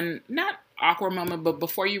 that one, not awkward moment, but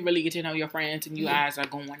before you really get to know your friends and you guys are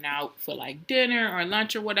going out for like dinner or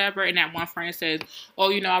lunch or whatever, and that one friend says, oh,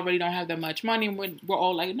 you know, I really don't have that much money. We're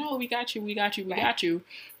all like, no, we got you, we got you, we got you.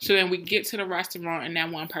 So then we get to the restaurant and that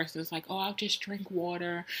one person is like, oh, I'll just drink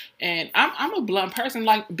water. And I'm a blunt person.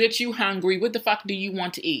 Like, bitch, you hungry. What the fuck do you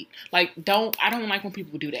want to eat? Like, I don't like when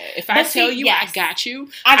people do that. If I tell you I got you,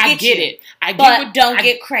 I get it. But don't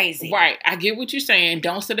get crazy. Right. I get what you're saying.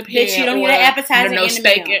 Don't sit up here. Bitch, you don't need an appetizer no in the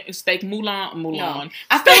meal. Steak Mulan. No.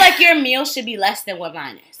 I feel like your meal should be less than what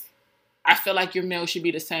mine is. I feel like your meal should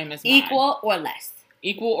be the same as mine. Equal or less.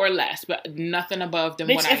 Equal or less, but nothing above than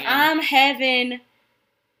bitch, what I am. If I'm having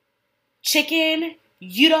chicken,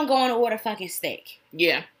 you don't go and order fucking steak.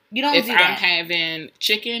 Yeah. You don't do that. If I'm having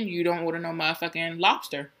chicken, you don't order no motherfucking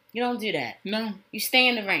lobster. You don't do that. No. You stay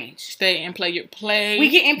in the range. Stay and play. We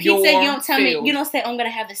getting pizza, you don't tell me, you don't say, I'm going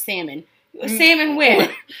to have the salmon. Salmon where?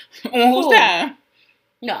 On whose time?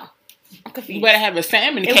 No. I'm confused. You better have a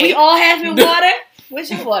salmon cake. If we all having water,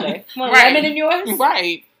 what's your water? Want lemon in yours?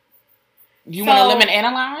 Right. You want a lemon and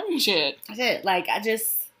a lime? Shit. That's it. Like, I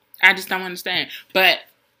just don't understand. But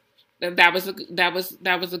that was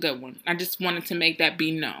a good one. I just wanted to make that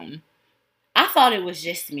be known. I thought it was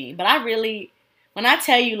just me, but I really, when I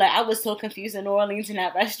tell you, like, I was so confused in New Orleans in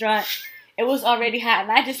that restaurant. It was already hot,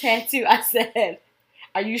 and I just had to. I said,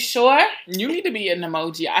 are you sure? You need to be an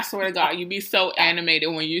emoji. I swear to God, you be so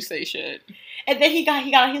animated when you say shit. And then he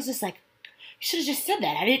was just like, you should have just said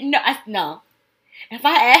that. I didn't know. No. If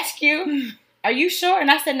I ask you, are you sure?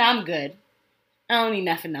 And I said, no, I'm good. I don't need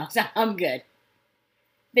nothing else. I'm good.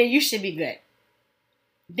 Then you should be good.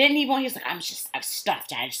 Then he was like, I'm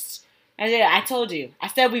stuffed. I told you. I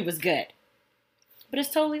said we was good. But it's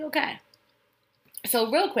totally okay.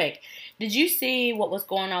 So real quick, did you see what was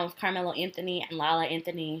going on with Carmelo Anthony and Lala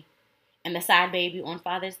Anthony and the side baby on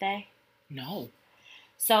Father's Day? No.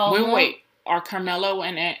 So wait. Are Carmelo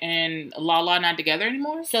and Lala not together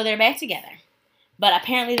anymore? So they're back together. But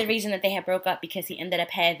apparently the reason that they had broke up because he ended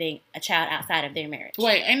up having a child outside of their marriage.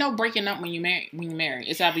 Wait, ain't no breaking up when you marry.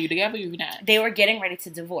 It's either you together or you not. They were getting ready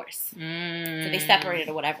to divorce. So they separated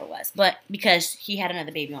or whatever it was. But because he had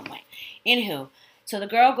another baby on the way. Anywho, so the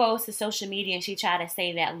girl goes to social media and she tried to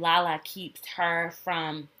say that Lala keeps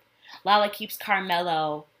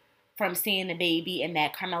Carmelo from seeing the baby and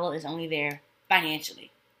that Carmelo is only there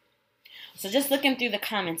financially. So just looking through the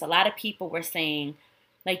comments, a lot of people were saying,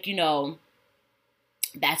 like, you know,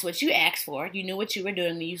 that's what you asked for. You knew what you were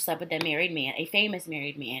doing when you slept with that married man, a famous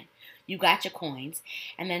married man. You got your coins.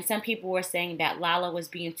 And then some people were saying that Lala was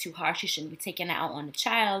being too harsh. She shouldn't be taking it out on the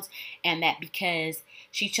child. And that because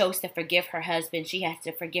she chose to forgive her husband, she has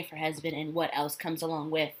to forgive her husband and what else comes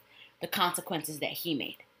along with the consequences that he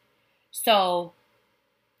made. So,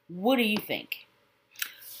 what do you think?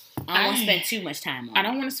 I don't want to spend too much time on it. I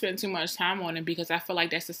don't want to spend too much time on it because I feel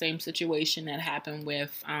like that's the same situation that happened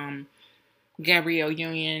with Gabrielle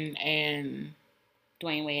Union and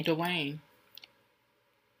Dwayne Wade.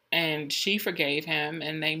 And she forgave him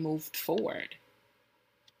and they moved forward.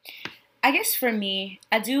 I guess for me,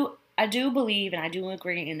 I do believe and I do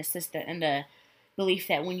agree in the belief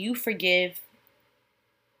that when you forgive,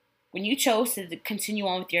 when you chose to continue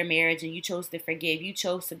on with your marriage and you chose to forgive, you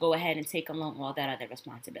chose to go ahead and take along all that other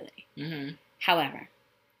responsibility. Mm-hmm. However,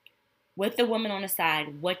 with the woman on the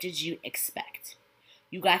side, what did you expect?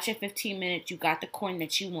 You got your 15 minutes. You got the coin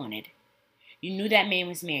that you wanted. You knew that man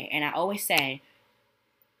was married. And I always say,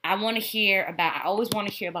 I always want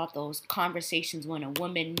to hear about those conversations when a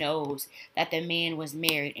woman knows that the man was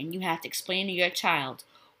married and you have to explain to your child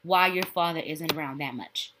why your father isn't around that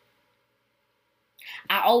much.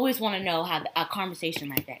 I always want to know how a conversation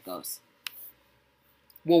like that goes.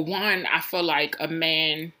 Well, one, I feel like a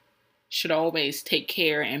man should always take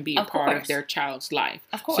care and be a part of their child's life.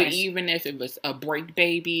 Of course. So even if it was a break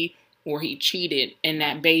baby or he cheated and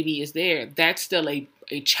that baby is there, that's still a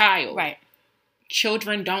child. Right.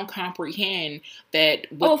 Children don't comprehend that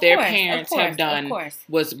what their parents have done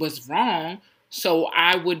was wrong. So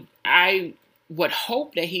I would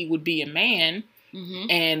hope that he would be a man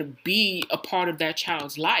and be a part of that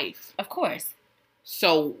child's life. Of course.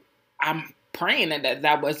 So I'm praying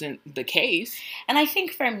that wasn't the case. And I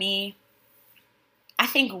think for me, I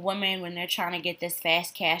think women, when they're trying to get this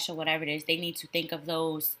fast cash or whatever it is, they need to think of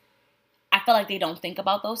those. I feel like they don't think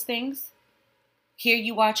about those things. Here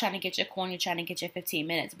you are trying to get your coin, you're trying to get your 15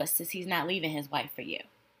 minutes, but since he's not leaving his wife for you.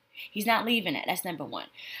 He's not leaving it. That's number one.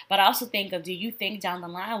 But I also think of, do you think down the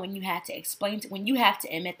line when you have to when you have to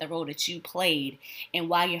admit the role that you played and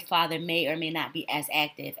why your father may or may not be as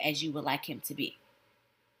active as you would like him to be?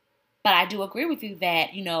 But I do agree with you that,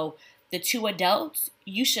 the two adults,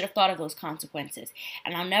 you should have thought of those consequences.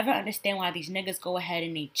 And I'll never understand why these niggas go ahead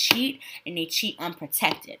and they cheat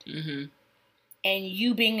unprotected. Mm-hmm. And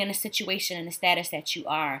you being in a situation and the status that you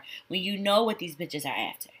are, when you know what these bitches are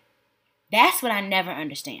after. That's what I never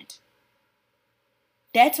understand.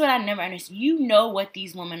 That's what I never understand. You know what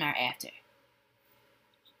these women are after.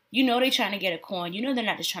 You know they're trying to get a coin. You know they're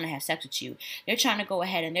not just trying to have sex with you. They're trying to go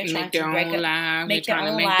ahead and they're trying to make their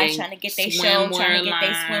own lives, trying to get their show, trying to get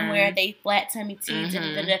their swimwear, they flat tummy tees,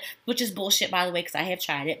 which is bullshit, by the way, because I have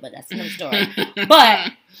tried it, but that's another story.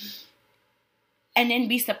 But, and then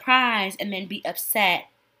be surprised and then be upset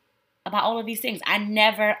about all of these things. I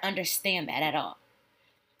never understand that at all.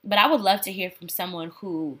 But I would love to hear from someone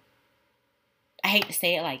who, I hate to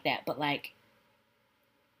say it like that, but like,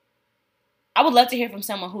 I would love to hear from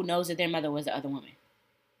someone who knows that their mother was the other woman.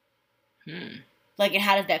 Like, and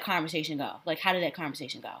how does that conversation go? Like, how did that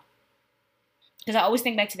conversation go? Because I always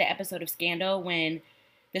think back to the episode of Scandal when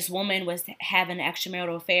this woman was having an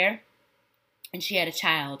extramarital affair and she had a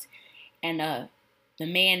child and the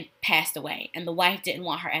man passed away and the wife didn't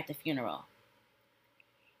want her at the funeral.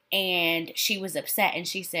 And she was upset and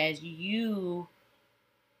she says, you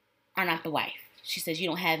are not the wife. She says, you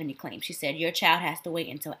don't have any claim. She said, your child has to wait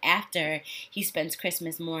until after he spends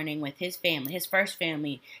Christmas morning with his family, his first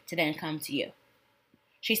family, to then come to you.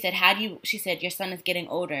 She said, she said, your son is getting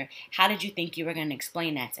older. How did you think you were going to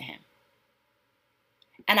explain that to him?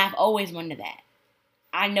 And I've always wondered that.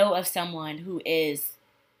 I know of someone who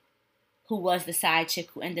was the side chick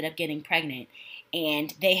who ended up getting pregnant,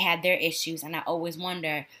 and they had their issues, and I always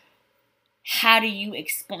wonder, how do you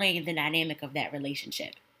explain the dynamic of that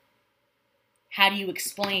relationship? How do you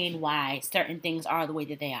explain why certain things are the way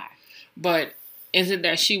that they are? But is it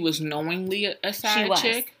that she was knowingly a side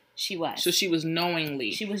chick? She was. So she was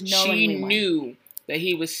knowingly. She knew that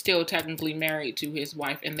he was still technically married to his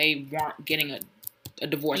wife and they weren't getting a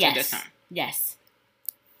divorce at this time. Yes.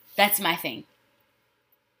 That's my thing.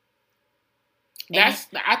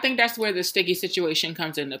 I think that's where the sticky situation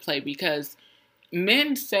comes into play because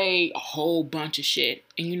men say a whole bunch of shit.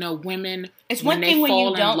 And women, it's one thing when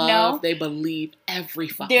you don't know, they believe every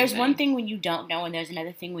fucking thing. There's one thing when you don't know, and there's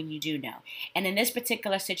another thing when you do know. And in this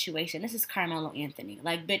particular situation, this is Carmelo Anthony.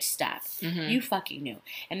 Like, bitch, stop. Mm-hmm. You fucking knew.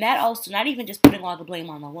 And that also, not even just putting all the blame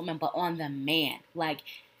on the woman, but on the man. Like,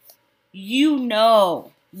 you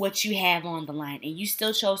know what you have on the line, and you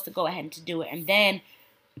still chose to go ahead and to do it. And then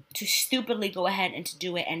to stupidly go ahead and to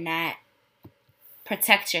do it and not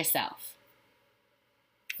protect yourself.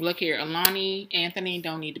 Look here, Alani Anthony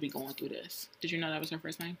don't need to be going through this. Did you know that was her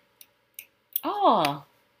first name? Oh,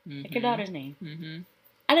 like your daughter's name. Mm-hmm.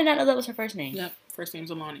 I did not know that was her first name. Yep, first name's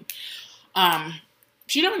Alani.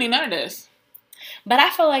 She don't need none of this. But I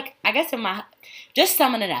feel like, I guess just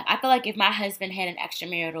summing it up, I feel like if my husband had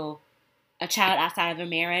a child outside of a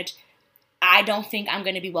marriage, I don't think I'm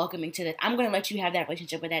going to be welcoming to this. I'm going to let you have that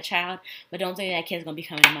relationship with that child, but don't think that kid's going to be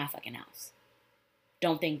coming to my fucking house.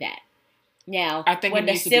 Don't think that. Now, I think it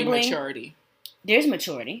needs to be maturity. There's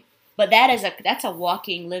maturity, but that's a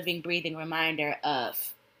walking, living, breathing reminder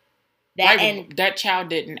of that. Right, and that child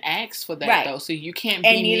didn't ask for that though, so you can't be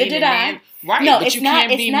and neither mean did I. Right? No, but it's you not.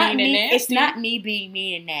 can't be mean and nasty. It's not me being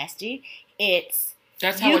mean and nasty.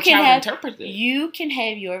 That's how a child interprets it. You can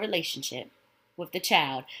have your relationship with the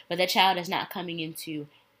child, but the child is not coming into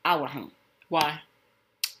our home. Why?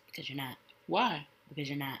 Because you're not. Why? Because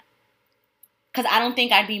you're not. Because I don't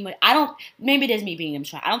think maybe it is me being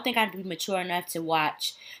immature. I don't think I'd be mature enough to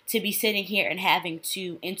be sitting here and having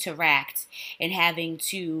to interact and having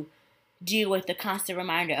to deal with the constant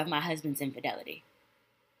reminder of my husband's infidelity.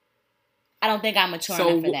 I don't think I'm mature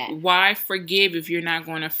enough for that. So why forgive if you're not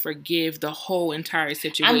going to forgive the whole entire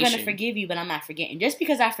situation? I'm going to forgive you, but I'm not forgetting. Just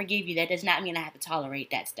because I forgive you, that does not mean I have to tolerate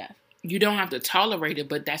that stuff. You don't have to tolerate it,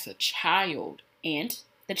 but that's a child. And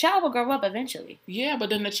the child will grow up eventually. Yeah, but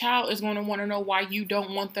then the child is going to want to know why you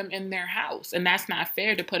don't want them in their house. And that's not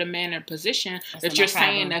fair to put a man in a position that you're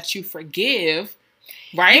saying that you forgive.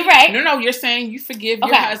 Right? You're right. No, you're saying you forgive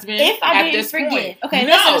your husband if I at didn't this point. Okay,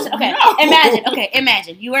 no, listen. Okay, no.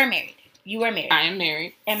 Imagine you are married. You are married. I am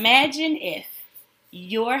married. Imagine if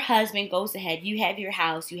your husband goes ahead, you have your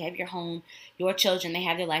house, you have your home, your children, they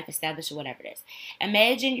have their life established or whatever it is.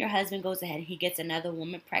 Imagine your husband goes ahead and he gets another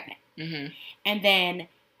woman pregnant. Mm-hmm. And then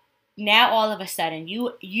now all of a sudden,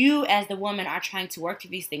 you as the woman are trying to work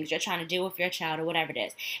through these things. You're trying to deal with your child or whatever it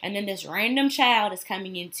is. And then this random child is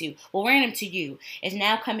random to you, is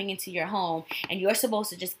now coming into your home. And you're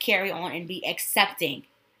supposed to just carry on and be accepting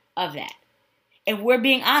of that. if we're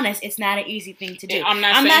being honest, it's not an easy thing to do. I'm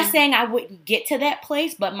not saying I wouldn't get to that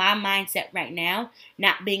place, but my mindset right now,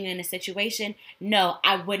 not being in a situation, no,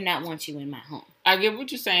 I would not want you in my home. I get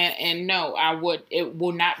what you're saying, and no, it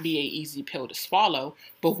will not be an easy pill to swallow,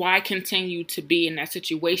 but why continue to be in that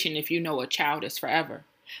situation if you know a child is forever?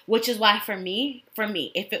 Which is why for me,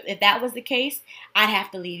 if that was the case, I'd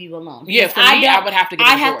have to leave you alone. Yeah, for me, I would have to get a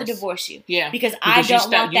divorce. I'd have to divorce you. Yeah. Because I don't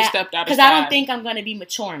want that. You stepped out of Because I don't think I'm going to be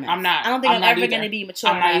mature enough. I'm not. I don't think I'm ever going to be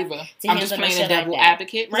mature enough. I'm not either. I'm just playing a devil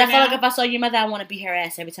advocate right now. Because I feel like if I saw your mother, I want to beat her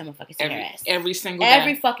ass every time I fucking see her ass. Every single day.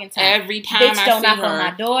 Every fucking time. Every time bitch I don't see knock her, on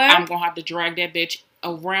my door. I'm going to have to drag that bitch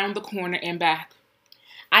around the corner and back.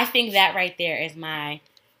 I think that right there is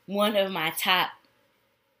one of my top,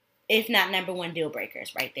 if not number one, deal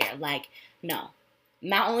breakers right there. Like, no.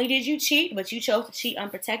 Not only did you cheat, but you chose to cheat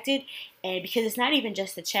unprotected. And because it's not even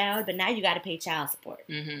just the child, but now you got to pay child support.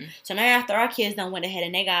 Mm-hmm. So now after our kids done went ahead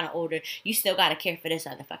and they got older, you still got to care for this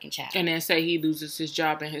other fucking child. And then say he loses his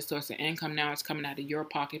job and his source of income. Now it's coming out of your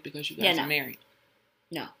pocket because you guys are married.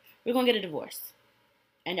 No. We're going to get a divorce.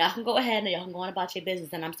 And y'all can go ahead and y'all can go on about your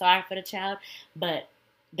business. And I'm sorry for the child, but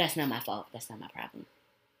that's not my fault. That's not my problem.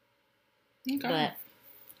 Okay. But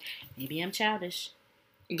maybe I'm childish.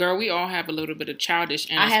 Girl, we all have a little bit of childish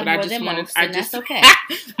in us, I have but more than most, and that's okay.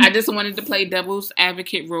 I just wanted to play devil's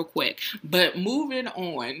advocate real quick. But moving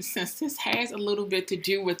on, since this has a little bit to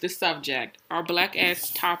do with the subject, our black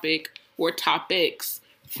ass topic or topics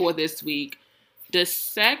for this week: does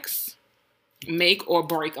sex make or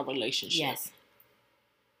break a relationship? Yes.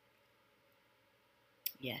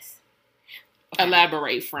 Yes. Okay.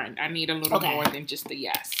 Elaborate, friend. I need a little more than just a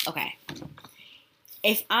yes. Okay.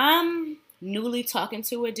 If I'm newly talking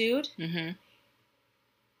to a dude, and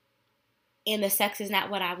the sex is not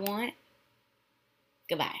what I want,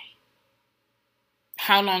 goodbye.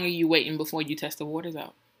 How long are you waiting before you test the waters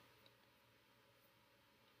out?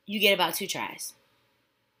 You get about 2 tries.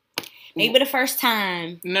 Maybe the first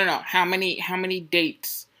time. No. How many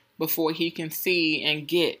dates before he can see and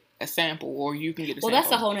get a sample, or you can get a sample? Well,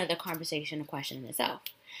 that's a whole nother conversation and question in itself.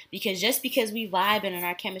 Because just because we vibe and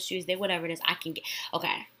our chemistry is there, whatever it is, I can get.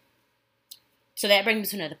 Okay. So that brings me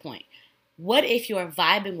to another point. What if you're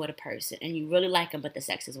vibing with a person and you really like them, but the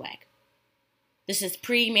sex is whack? This is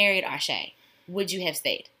pre-married Arshay. Would you have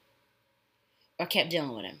stayed? Or kept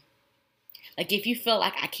dealing with him? Like, if you feel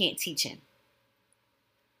like I can't teach him,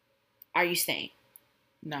 are you staying?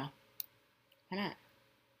 No. Why not?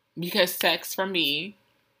 Because sex, for me,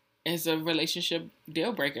 is a relationship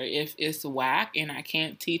deal breaker. If it's whack and I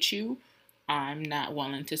can't teach you, I'm not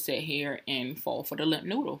willing to sit here and fall for the limp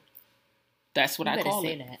noodle. That's what I call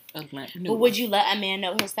it. A limp noodle. But would you let a man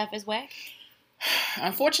know his stuff is whack?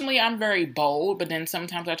 Unfortunately, I'm very bold, but then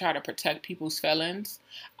sometimes I try to protect people's feelings.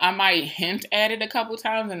 I might hint at it a couple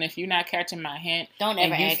times, and if you're not catching my hint, don't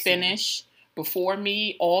ever and you finish before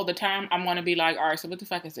me all the time, I'm going to be like, all right, so what the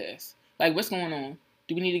fuck is this? Like, what's going on?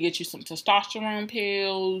 Do we need to get you some testosterone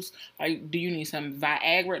pills? Like, do you need some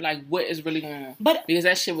Viagra? Like, what is really going on? Because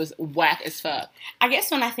that shit was whack as fuck. I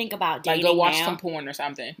guess when I think about dating like, go watch some porn or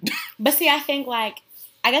something. But see, I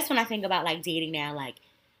guess when I think about, like, dating now, like,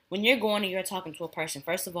 when you're going and you're talking to a person,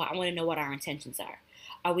 first of all, I want to know what our intentions are.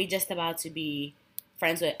 Are we just about to be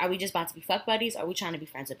are we just about to be fuck buddies? Are we trying to be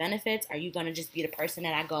friends with benefits? Are you going to just be the person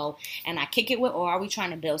that I go and I kick it with? Or are we trying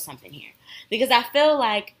to build something here? Because I feel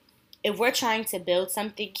like if we're trying to build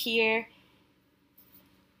something here,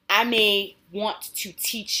 I may want to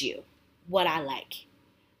teach you what I like.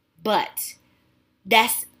 But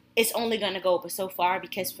it's only going to go but so far,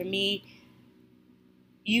 because for me,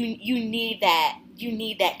 you need that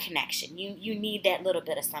connection. You need that little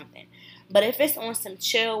bit of something. But if it's on some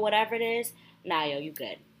chill, whatever it is, nah, yo, you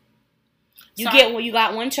good. You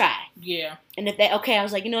got one try. Yeah. And if I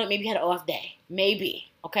was like, you know what, maybe you had an off day. Maybe.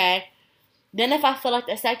 Okay? Then if I feel like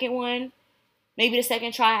the second one, maybe the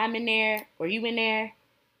second try I'm in there, or you in there,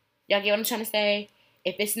 y'all get what I'm trying to say?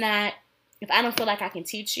 If I don't feel like I can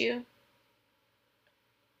teach you,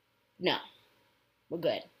 no. We're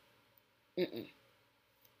good. Mm-mm.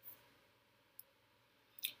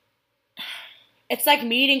 It's like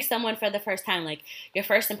meeting someone for the first time. Like, your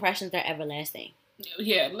first impressions are everlasting.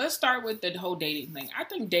 Yeah, let's start with the whole dating thing. I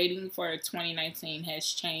think dating for 2019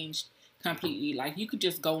 has changed completely. Like, you could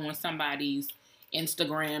just go on somebody's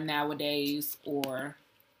Instagram nowadays, or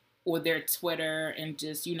or their Twitter and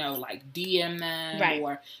just, you know, like DM them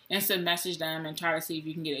or instant message them and try to see if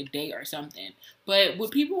you can get a date or something. But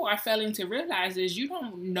what people are failing to realize is you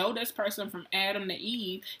don't know this person from Adam to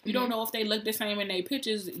Eve. You don't know if they look the same in their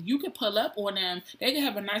pictures. You could pull up on them. They could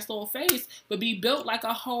have a nice little face, but be built like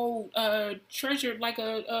a whole treasure, like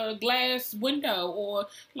a glass window or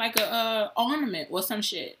like a ornament or some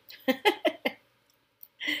shit.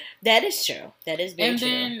 That is true. That is very true.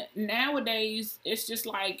 And then nowadays, it's just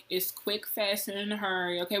like, it's quick, fast, and in a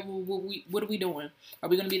hurry. Okay, well, what are we doing? Are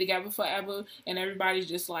we going to be together forever? And everybody's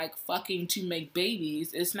just like fucking to make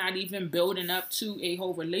babies. It's not even building up to a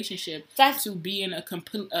whole relationship to be in a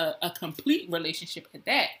complete relationship at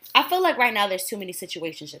that. I feel like right now there's too many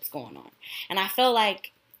situationships going on. And I feel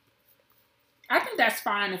like... I think that's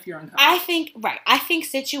fine if you're in college. I think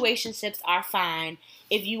situationships are fine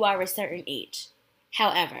if you are a certain age.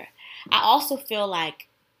 However, I also feel like,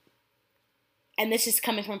 and this is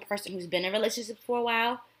coming from a person who's been in a relationship for a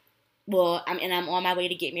while, I'm on my way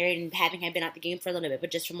to get married and having been out the game for a little bit, but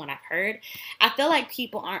just from what I've heard, I feel like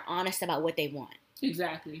people aren't honest about what they want.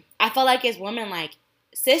 Exactly. I feel like as women, like,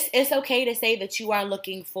 sis, it's okay to say that you are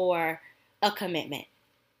looking for a commitment.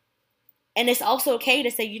 And it's also okay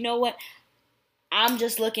to say, you know what? I'm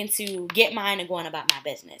just looking to get mine and going about my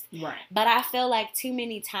business. Right. But I feel like too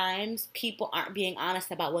many times people aren't being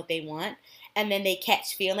honest about what they want. And then they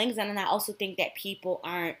catch feelings. And then I also think that people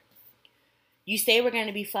aren't. You say we're going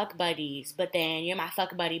to be fuck buddies. But then you're my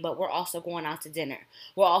fuck buddy. But we're also going out to dinner.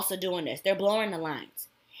 We're also doing this. They're blurring the lines.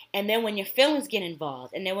 And then when your feelings get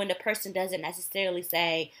involved. And then when the person doesn't necessarily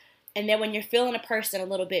say. And then when you're feeling a person a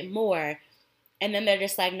little bit more. And then they're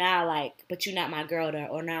just like, nah, like, but you're not my girl.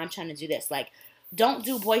 Or nah, I'm trying to do this. Like. Don't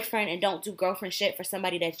do boyfriend and don't do girlfriend shit for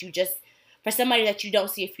somebody that you don't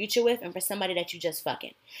see a future with and for somebody that you just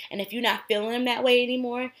fucking. And if you're not feeling them that way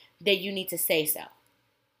anymore, then you need to say so.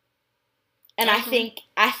 And I think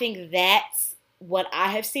that's what I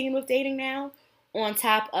have seen with dating now, on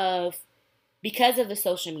top of, because of the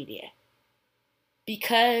social media,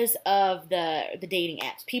 because of the dating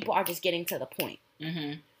apps, people are just getting to the point.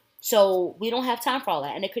 Mm-hmm. So we don't have time for all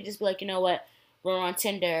that. And it could just be like, you know what? We're on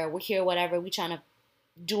Tinder, we're here, whatever, we're trying to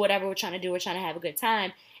do whatever we're trying to do, we're trying to have a good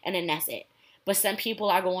time, and then that's it. But some people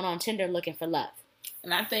are going on Tinder looking for love.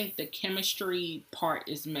 And I think the chemistry part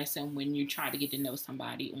is missing when you try to get to know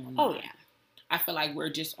somebody online. Oh, yeah. I feel like we're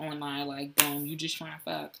just online, like, boom, you just trying to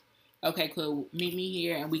fuck. Okay, cool, meet me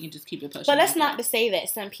here, and we can just keep it pushing. But that's not to say that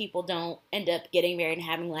some people don't end up getting married and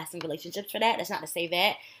having lasting relationships for that. That's not to say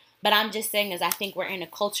that. But I'm just saying is I think we're in a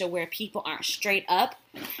culture where people aren't straight up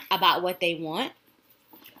about what they want.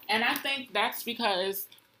 And I think that's because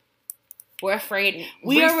we're afraid.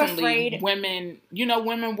 We are afraid. Women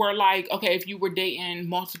were like, okay, if you were dating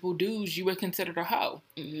multiple dudes, you were considered a hoe.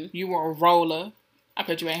 Mm-hmm. You were a roller. I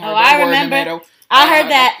bet you ain't heard that word in the middle. I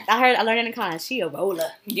heard that. I learned in college. She a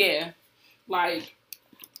roller. Yeah. Like,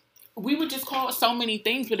 we would just call it so many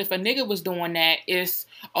things, but if a nigga was doing that, it's,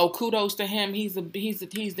 oh, kudos to him. He's the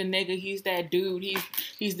nigga. He's that dude.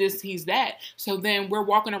 He's this. He's that. So then we're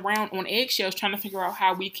walking around on eggshells trying to figure out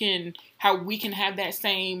how we can have that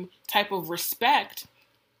same type of respect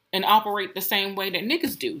and operate the same way that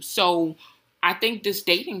niggas do. So I think this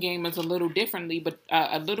dating game is a little different,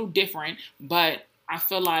 but I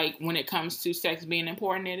feel like when it comes to sex being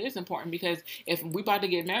important, it is important, because if we about to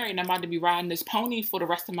get married and I'm about to be riding this pony for the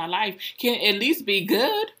rest of my life, can it at least be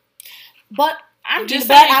good? But I'm just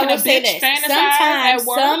saying, I will say this.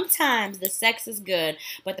 Sometimes the sex is good,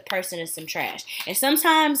 but the person is some trash. And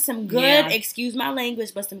sometimes some good, excuse my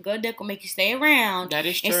language, but some good dick will make you stay around. That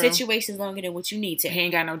is true. In situations longer than what you need to. He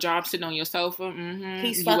ain't got no job sitting on your sofa. Mm-hmm.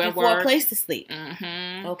 He's fucking for a place to sleep.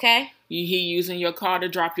 Mm-hmm. Okay? He using your car to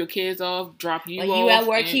drop your kids off, drop you off. You at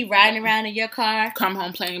work, he riding around in your car. Come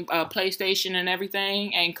home playing PlayStation and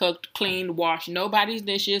everything. Ain't cooked, cleaned, washed nobody's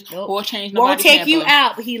dishes, or changed nobody's won't take you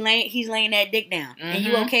out, but he's laying that dick down. Mm-hmm. And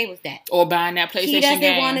you okay with that? Or buying that PlayStation game. He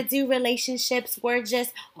doesn't want to do relationships where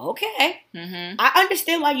just, okay. Mm-hmm. I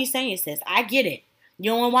understand why you're saying it, sis. I get it.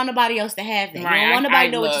 You don't want nobody else to have that. Right. You don't want nobody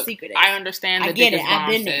to know what your secret is. I understand the dick is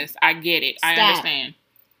bomb, sis. I get it. I understand.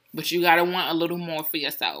 But you got to want a little more for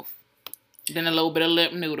yourself than a little bit of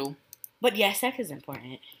lip noodle. But yeah, sex is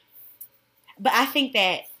important. But I think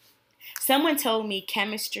that someone told me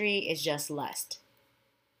chemistry is just lust.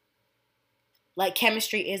 Like,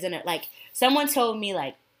 chemistry isn't it. Like, someone told me,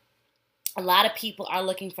 like, a lot of people are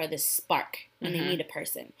looking for this spark when they meet a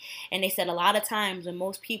person. And they said a lot of times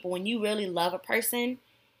when you really love a person,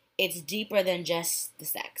 it's deeper than just the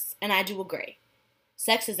sex. And I do agree.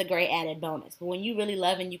 Sex is a great added bonus. But when you really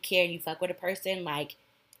love and you care and you fuck with a person, like,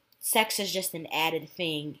 sex is just an added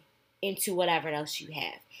thing into whatever else you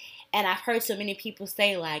have. And I've heard so many people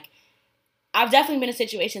say, like, I've definitely been in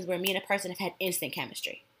situations where me and a person have had instant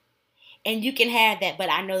chemistry. And you can have that, but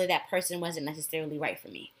I know that that person wasn't necessarily right for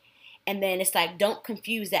me. And then it's like, don't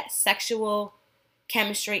confuse that sexual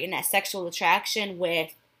chemistry and that sexual attraction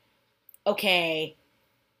with, okay,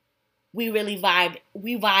 we really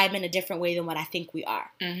vibe in a different way than what I think we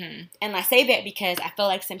are. Mm-hmm. And I say that because I feel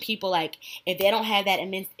like some people, like, if they don't have that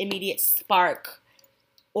immediate spark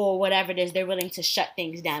or whatever it is, they're willing to shut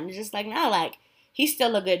things down. It's just like, no, like, he's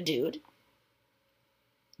still a good dude.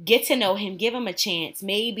 Get to know him. Give him a chance.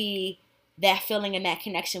 Maybe that feeling and that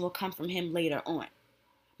connection will come from him later on.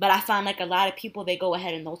 But I find like a lot of people, they go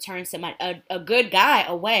ahead and they'll turn a good guy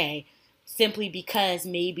away simply because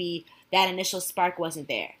maybe that initial spark wasn't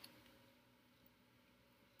there.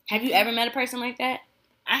 Have you ever met a person like that?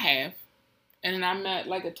 I have. And then I met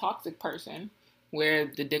like a toxic person where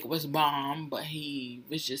the dick was bomb, but he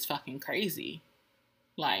was just fucking crazy.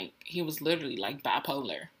 Like, he was literally like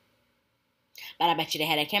bipolar. But I bet you they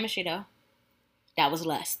had that chemistry though. That was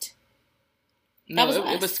lust. No,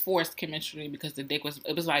 it was forced chemistry because the dick was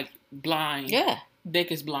like blind. Yeah.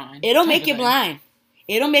 Dick is blind. It'll make you blind.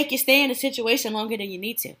 It'll make you stay in a situation longer than you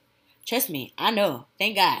need to. Trust me. I know.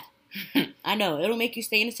 Thank God. I know. It'll make you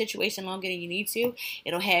stay in a situation longer than you need to.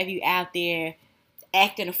 It'll have you out there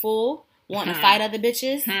acting a fool, wanting to fight other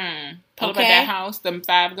bitches. Pull up at that house, them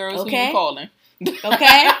 5 girls who you calling.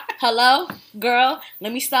 Okay? Hello? Girl,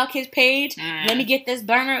 let me stalk his page. Let me get this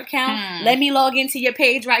burner account. Let me log into your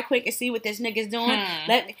page right quick and see what this nigga's doing.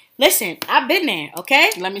 Listen, I've been there,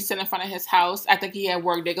 okay? Let me sit in front of his house. I think he had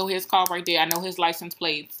work. There go his car right there. I know his license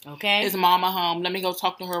plates. Okay. His mama home. Let me go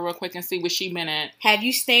talk to her real quick and see what she been at. Have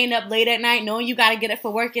you staying up late at night knowing you got to get up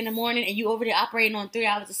for work in the morning and you over there operating on 3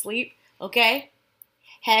 hours of sleep? Okay?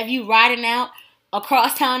 Have you riding out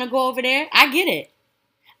across town to go over there? I get it.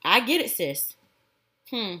 I get it, sis.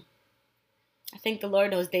 I think the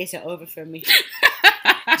Lord, those days are over for me.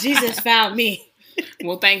 Jesus found me.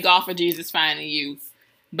 Well, thank God for Jesus finding you.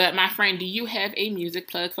 But my friend, do you have a music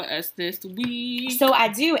plug for us this week? So I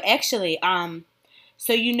do, actually.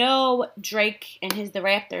 So you know Drake and The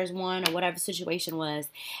Raptors won or whatever the situation was.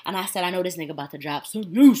 And I said, I know this nigga about to drop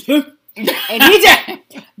some music. And he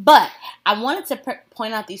did. But I wanted to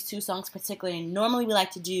point out these 2 songs particularly. And normally we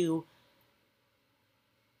like to do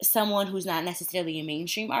someone who's not necessarily a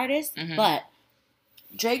mainstream artist. But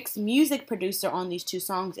Drake's music producer on these 2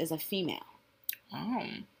 songs is a female. Oh.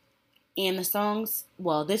 And the songs,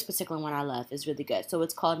 well, this particular one I love is really good. So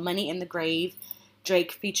it's called Money in the Grave,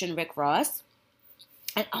 Drake featuring Rick Ross.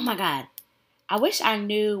 And oh my God, I wish I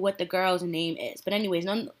knew what the girl's name is. But anyways,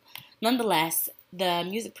 nonetheless, the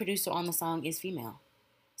music producer on the song is female.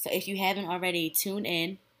 So if you haven't already, tune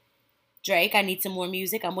in. Drake, I need some more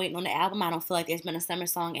music. I'm waiting on the album. I don't feel like there's been a summer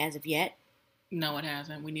song as of yet. No, it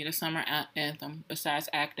hasn't. We need a summer anthem besides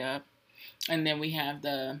Act Up. And then we have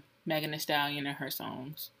the Megan Thee Stallion and her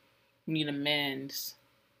songs. We need a men's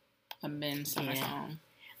summer song.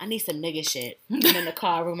 I need some nigga shit. I'm in the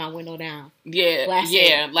car with my window down.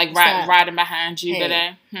 Yeah, like riding behind you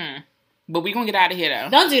today. But we gonna get out of here though.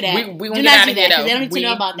 Don't do that. We gonna get out of here though. They don't need to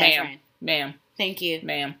know about that, friend. Ma'am. Thank you.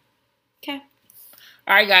 Ma'am. Okay.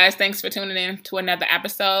 All right, guys. Thanks for tuning in to another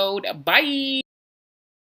episode. Bye.